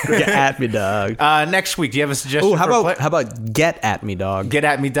Dog. Get at me, dog. Next week, do you have a suggestion? Oh, how for a about play? how about get at me, dog? Get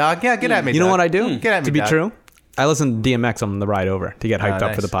At Me Dog? Yeah, get at me. You dog. know what I do? Get at me. To be dog. true, I listen to DMX on the ride over to get hyped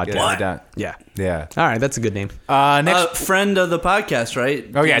up for the Nice. Get podcast. At Me Dog. Yeah. Yeah. All right, that's a good name. Next. Friend of the podcast, right?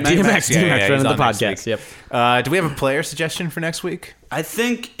 Oh yeah, DMX. DMX, friend he's of the on next podcast. week. Yep. Do we have a player suggestion for next week? I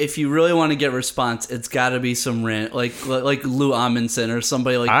think if you really want to get response, it's got to be some rant, like Lou Amundsen or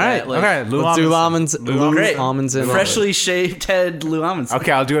somebody like All right. that. Like, Okay. Let's do Lou Great. Amundsen. Freshly shaved head Lou Amundsen.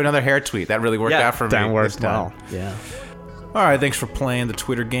 Okay, I'll do another hair tweet. That really worked Yeah. out for me. That this worked time. well. Yeah. All right, thanks for playing the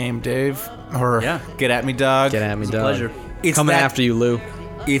Twitter game, Dave. Or Yeah. Get At Me Dog. Get at me, It's a dog. pleasure. It's Coming that- after you, Lou.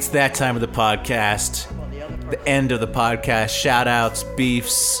 It's that time of the podcast. The end of the podcast. Shout outs,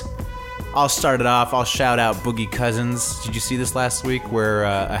 beefs. I'll start it off. I'll shout out Boogie Cousins. Did you see this last week where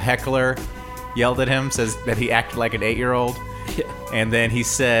a heckler yelled at him, says that he acted like an 8-year-old? Yeah. And then he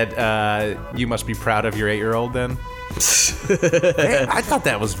said, you must be proud of your 8-year-old then. Hey, I thought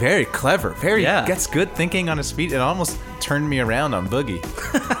that was very clever. Very Yeah. gets good thinking on his feet. It almost turned me around on Boogie.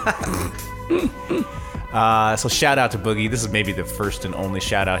 So shout out to Boogie. This is maybe the first and only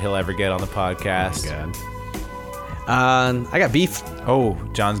shout out he'll ever get on the podcast. I got beef. Oh,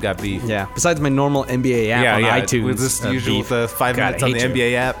 John's got beef. Yeah. Besides my normal NBA app on iTunes. Was this usual beef. the 5 God, minutes I on the hate you.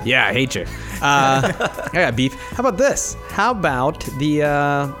 NBA app? Yeah, I hate you. I got beef. How about this? How about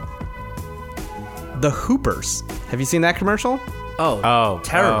the Hoopers? Have you seen that commercial? Oh,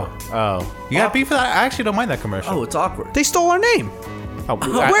 Terrible. You got beef with that? I actually don't mind that commercial. Oh, it's awkward. They stole our name. Oh,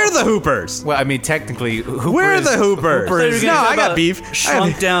 Where are the Hoopers? Well, I mean, technically, Hooper Where are is- the Hoopers? Hooper is- No, I got beef.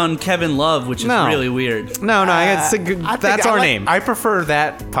 Shrunk down Kevin Love, which is No. really weird. No, I got I think that's I our like- name. I prefer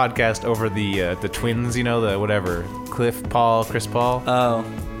that podcast over the twins. You know, the whatever Cliff, Paul, Chris Paul. Oh,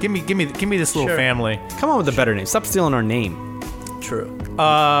 Give me this little Sure. family. Come on with a better name. Stop stealing our name. true. You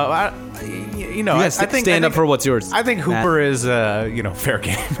guys I think stand up for what's yours. I think Hooper is fair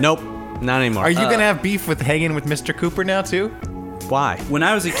game. Nope, not anymore. Are you gonna have beef with hanging with Mr. Cooper now too? Why? When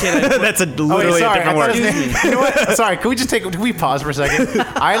I was a kid, I That's a Wait, literally sorry, a different I thought word. his name- You know what? Sorry, can we pause for a second?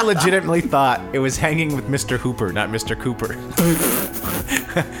 I legitimately thought it was hanging with Mr. Hooper, not Mr. Cooper.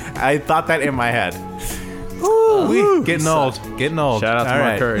 I thought that in my head. Getting old. Shout out to All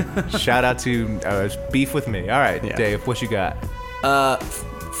Mark Curry. Shout out to beef with me. All right, Yeah. Dave, what you got?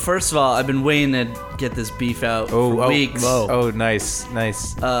 first of all, I've been waiting to get this beef out for weeks. Oh, nice.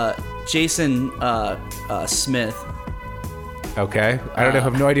 Jason Smith. Okay, I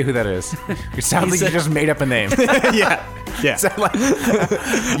have no idea who that is. It sounds like you just made up a name. Yeah. Sound like-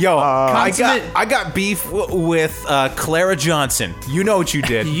 Yo, I got beef with Clara Johnson. You know what you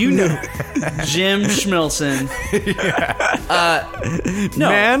did. You know, Jim Schmilson. No,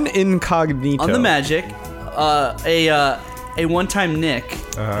 Man incognito. on the Magic, a one-time Nick.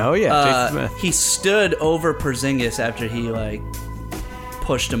 Oh yeah, Jason Smith. He stood over Porzinigis after he like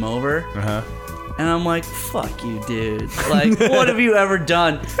pushed him over. And I'm like, fuck you, dude. Like, what have you ever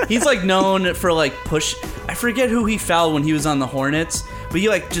done? He's like known for like push. I forget who he fouled when he was on the Hornets, but he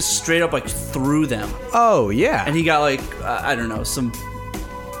like just straight up like threw them, Oh yeah. and he got like I don't know, some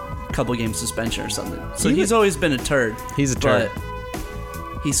couple game suspension or something. So he's always been a turd. He's a turd. But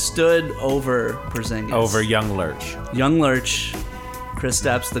he stood over Porzingis. Over Young Lurch. Young Lurch, Chris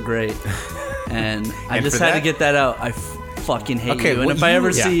Stapps the Great, and I And just for had to that- get that out. I fucking hate Okay, you. And well, if I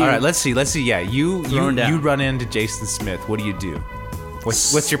ever see you, all right, let's see. Yeah, you Thrown down. run into Jason Smith. What do you do?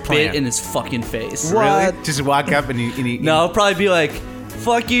 What's your spit plan? in his fucking face. What? Really? Just walk up and you No, I'll probably be like,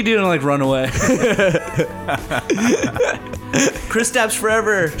 fuck you, dude, and like run away. Chris Stapps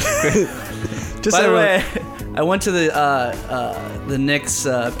forever. Just By the everyone- way, I went to the Knicks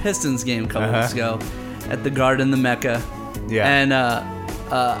Pistons game a couple weeks ago at the Garden, the Mecca. Yeah. And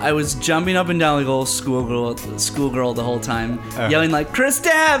I was jumping up and down like a little schoolgirl the whole time, yelling like,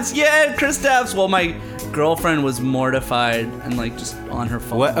 Kristaps, yeah, Kristaps, while my girlfriend was mortified and like just on her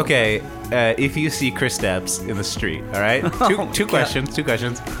phone. What? Okay, if you see Kristaps in the street, all right? Two questions.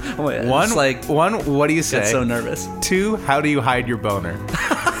 Oh, yeah, One, what do you say? Get so nervous. 2, how do you hide your boner?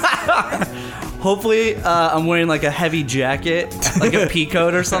 Hopefully, I'm wearing like a heavy jacket, like a pea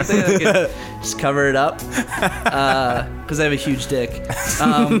coat or something. I can just cover it up because I have a huge dick.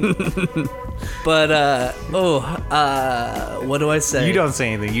 What do I say? You don't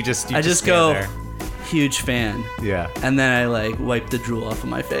say anything. You just go, there. huge fan. Yeah. And then I like wipe the drool off of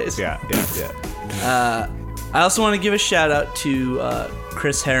my face. Yeah. I also want to give a shout out to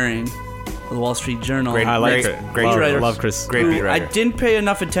Chris Herring, the Wall Street Journal. Great writer. Love Chris. Great beat writer. I didn't pay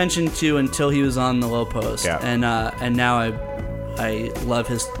enough attention to until he was on the Low Post. Yeah. And now I love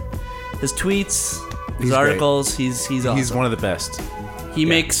his tweets, his He's articles. great. He's awesome. He's one of the best. He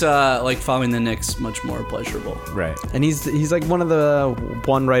makes like following the Knicks much more pleasurable. Right. And he's like one of the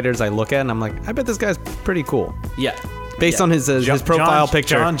writers I look at and I'm like, I bet this guy's pretty cool. Yeah. Based on his profile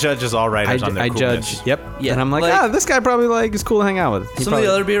picture. John judges all writers on their coolness. judge. Yep. Yeah. And I'm like, this guy probably like is cool to hang out with. Some of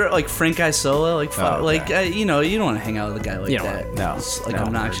the other beer, like Frank Isola, like okay. you don't want to hang out with a guy like You don't that. want- no, It's like no,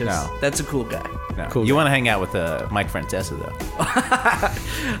 obnoxious. no. That's a cool guy. No. Cool You guy. want to hang out with Mike Francesa, though.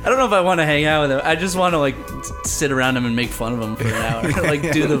 I don't know if I want to hang out with him. I just want to like sit around him and make fun of him for an hour, like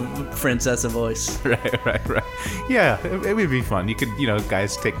do the Francesa voice. Right. Yeah, it would be fun. You could,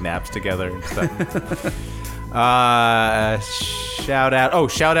 guys take naps together and stuff. Shout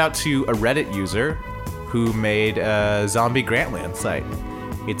out to a Reddit user who made a zombie Grantland site.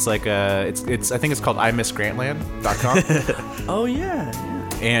 It's like I think it's called imissgrantland.com. Oh yeah.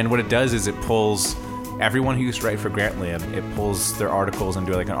 And what it does is it pulls everyone who used to write for Grantland, it pulls their articles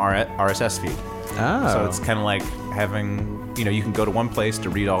into like an RSS feed. Oh. So it's kind of like having, you can go to one place to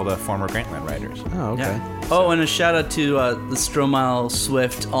read all the former Grantland writers. Oh, okay. Yeah. Oh, and a shout out to the Stromile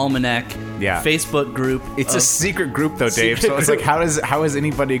Swift Almanac Facebook group. It's a secret group though, Dave. So it's like, how is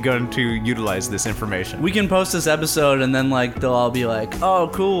anybody going to utilize this information? We can post this episode and then like they'll all be like, "Oh,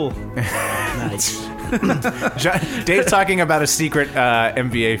 cool." Nice. Dave talking about a secret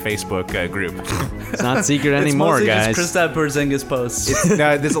NBA Facebook group. It's not secret anymore, it's guys. Just Kristaps Porzingis posts.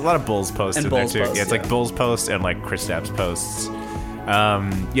 No, there's a lot of Bulls posts And in Bulls there too. posts, Yeah, it's like Bulls posts and like Kristaps posts.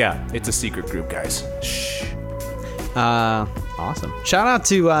 It's a secret group, guys. Shh. Awesome. Shout out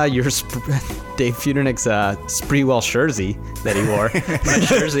to your Dave Futernick's Spreewell jersey that he wore. My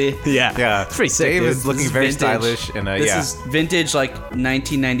jersey. Yeah. It's pretty sick, Dave dude. is looking This is very vintage. stylish and This is vintage, like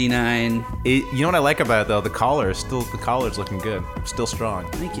 1999. you know what I like about it though? The collar's looking good, still strong.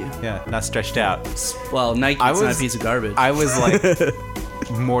 Thank you. Yeah, not stretched out. Well, Nike's not a piece of garbage. I was like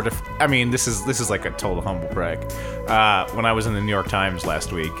I mean, this is like a total humble brag. When I was in the New York Times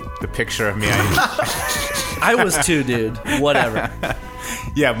last week, the picture of me, I was too, dude. Whatever.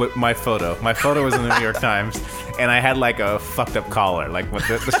 yeah, but my photo was in the New York Times, and I had like a fucked up collar. Like what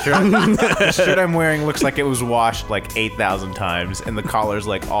the shirt, the shirt I'm wearing looks like it was washed like 8,000 times, and the collar's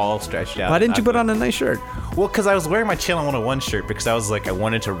like all stretched out. Why didn't you put on a nice shirt? Well, because I was wearing my Channel 101 shirt because I was like I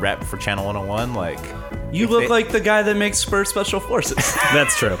wanted to rep for Channel 101. Like You look like the guy that makes Spurs Special Forces.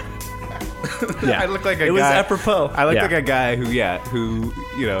 That's true. I look like a guy. It was apropos. I look like a guy who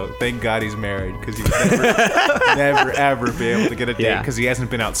thank God he's married because he's never ever be able to get a date because he hasn't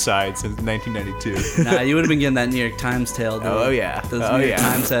been outside since 1992. Nah, you would have been getting that New York Times tail, dude. Oh yeah, Those New York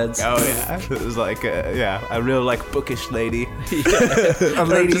Times heads. Oh yeah, it was like a real like bookish lady. A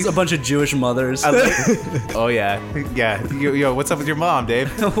lady, just a bunch of Jewish mothers. Oh yeah. Yo, what's up with your mom, Dave?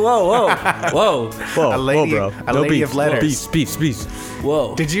 Whoa. A lady, bro. a lady of letters. Peace.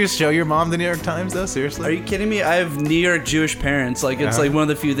 Whoa. Did you show your mom the New York Times though? Seriously? Are you kidding me? I have New York Jewish parents. Like it's like one of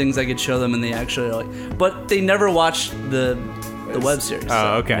the few things I could show them, and they actually are like. But they never watched the web series.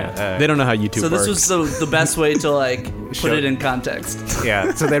 Oh, okay. They don't know how YouTube So this works. was the best way to like Show- put it in context.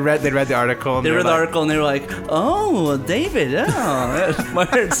 Yeah. So they read the article. And They they're read the like, article and they were like, "Oh, David! Oh, my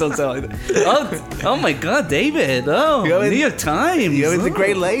parents don't sound like that. Oh my God, David! Oh, You're New York Times! You're the Oh,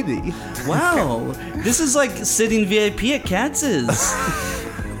 great lady. Wow, this is like sitting VIP at Katz's."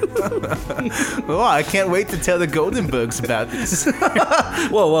 Oh, I can't wait to tell the Goldenbergs about this.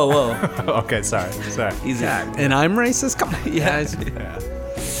 Whoa! Okay, sorry. Easy. And I'm racist? Come on. Yeah.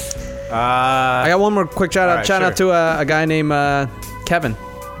 I got one more quick shout out. right, Shout out to a guy named Kevin,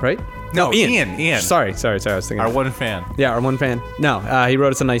 right? No, Ian. Sorry. I was thinking. Our one fan. Yeah, our one fan. No, he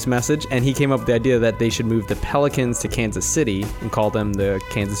wrote us a nice message, and he came up with the idea that they should move the Pelicans to Kansas City and call them the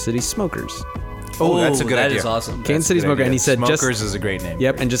Kansas City Smokers. Oh, that's a good idea. That is awesome. Kansas City Smoker, and he said Smokers just is a great name.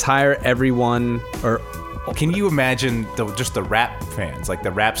 Yep, and just hire everyone or Can you imagine just the rap fans, like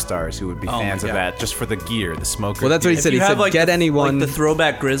the rap stars who would be fans of that just for the gear, the smoker? Well, that's what he said. He said, like get anyone. like the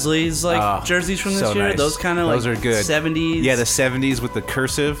throwback Grizzlies jerseys from this so year. nice. Those kind of those are good. 70s. Yeah, the 70s with the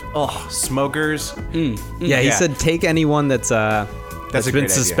cursive. Oh, smokers. Yeah, he said take anyone that's a been great idea.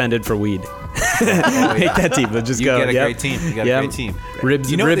 suspended for weed. Make that team, but just You go. get a great team. You got a great team. Ribs,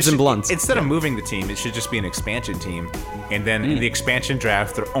 You know what ribs they and should- blunts. Instead of moving the team, it should just be an expansion team. And then in the expansion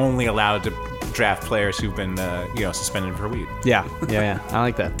draft, they're only allowed to draft players who've been suspended for weed. Yeah. I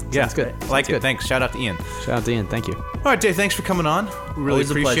like that. Yeah, Sounds good. I like Sounds it. good. Thanks. Shout out to Ian. Shout out to Ian. Thank you. All right, Dave, thanks for coming on. Really Always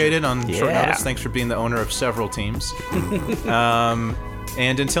a appreciate pleasure. it on short Yeah. notice. Thanks for being the owner of several teams.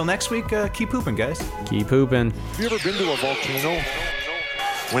 And until next week, keep pooping, guys. Keep pooping. Have you ever been to a volcano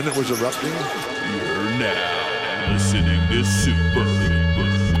when it was erupting? You're now listening to Super.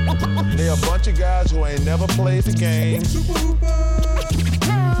 They're a bunch of guys who ain't never played the game.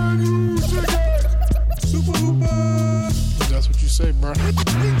 That's what you say, bro. I'm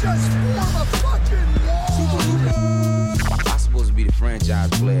supposed to be the franchise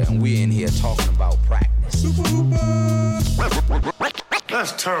player, and we're in here talking about practice.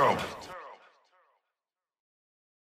 That's terrible.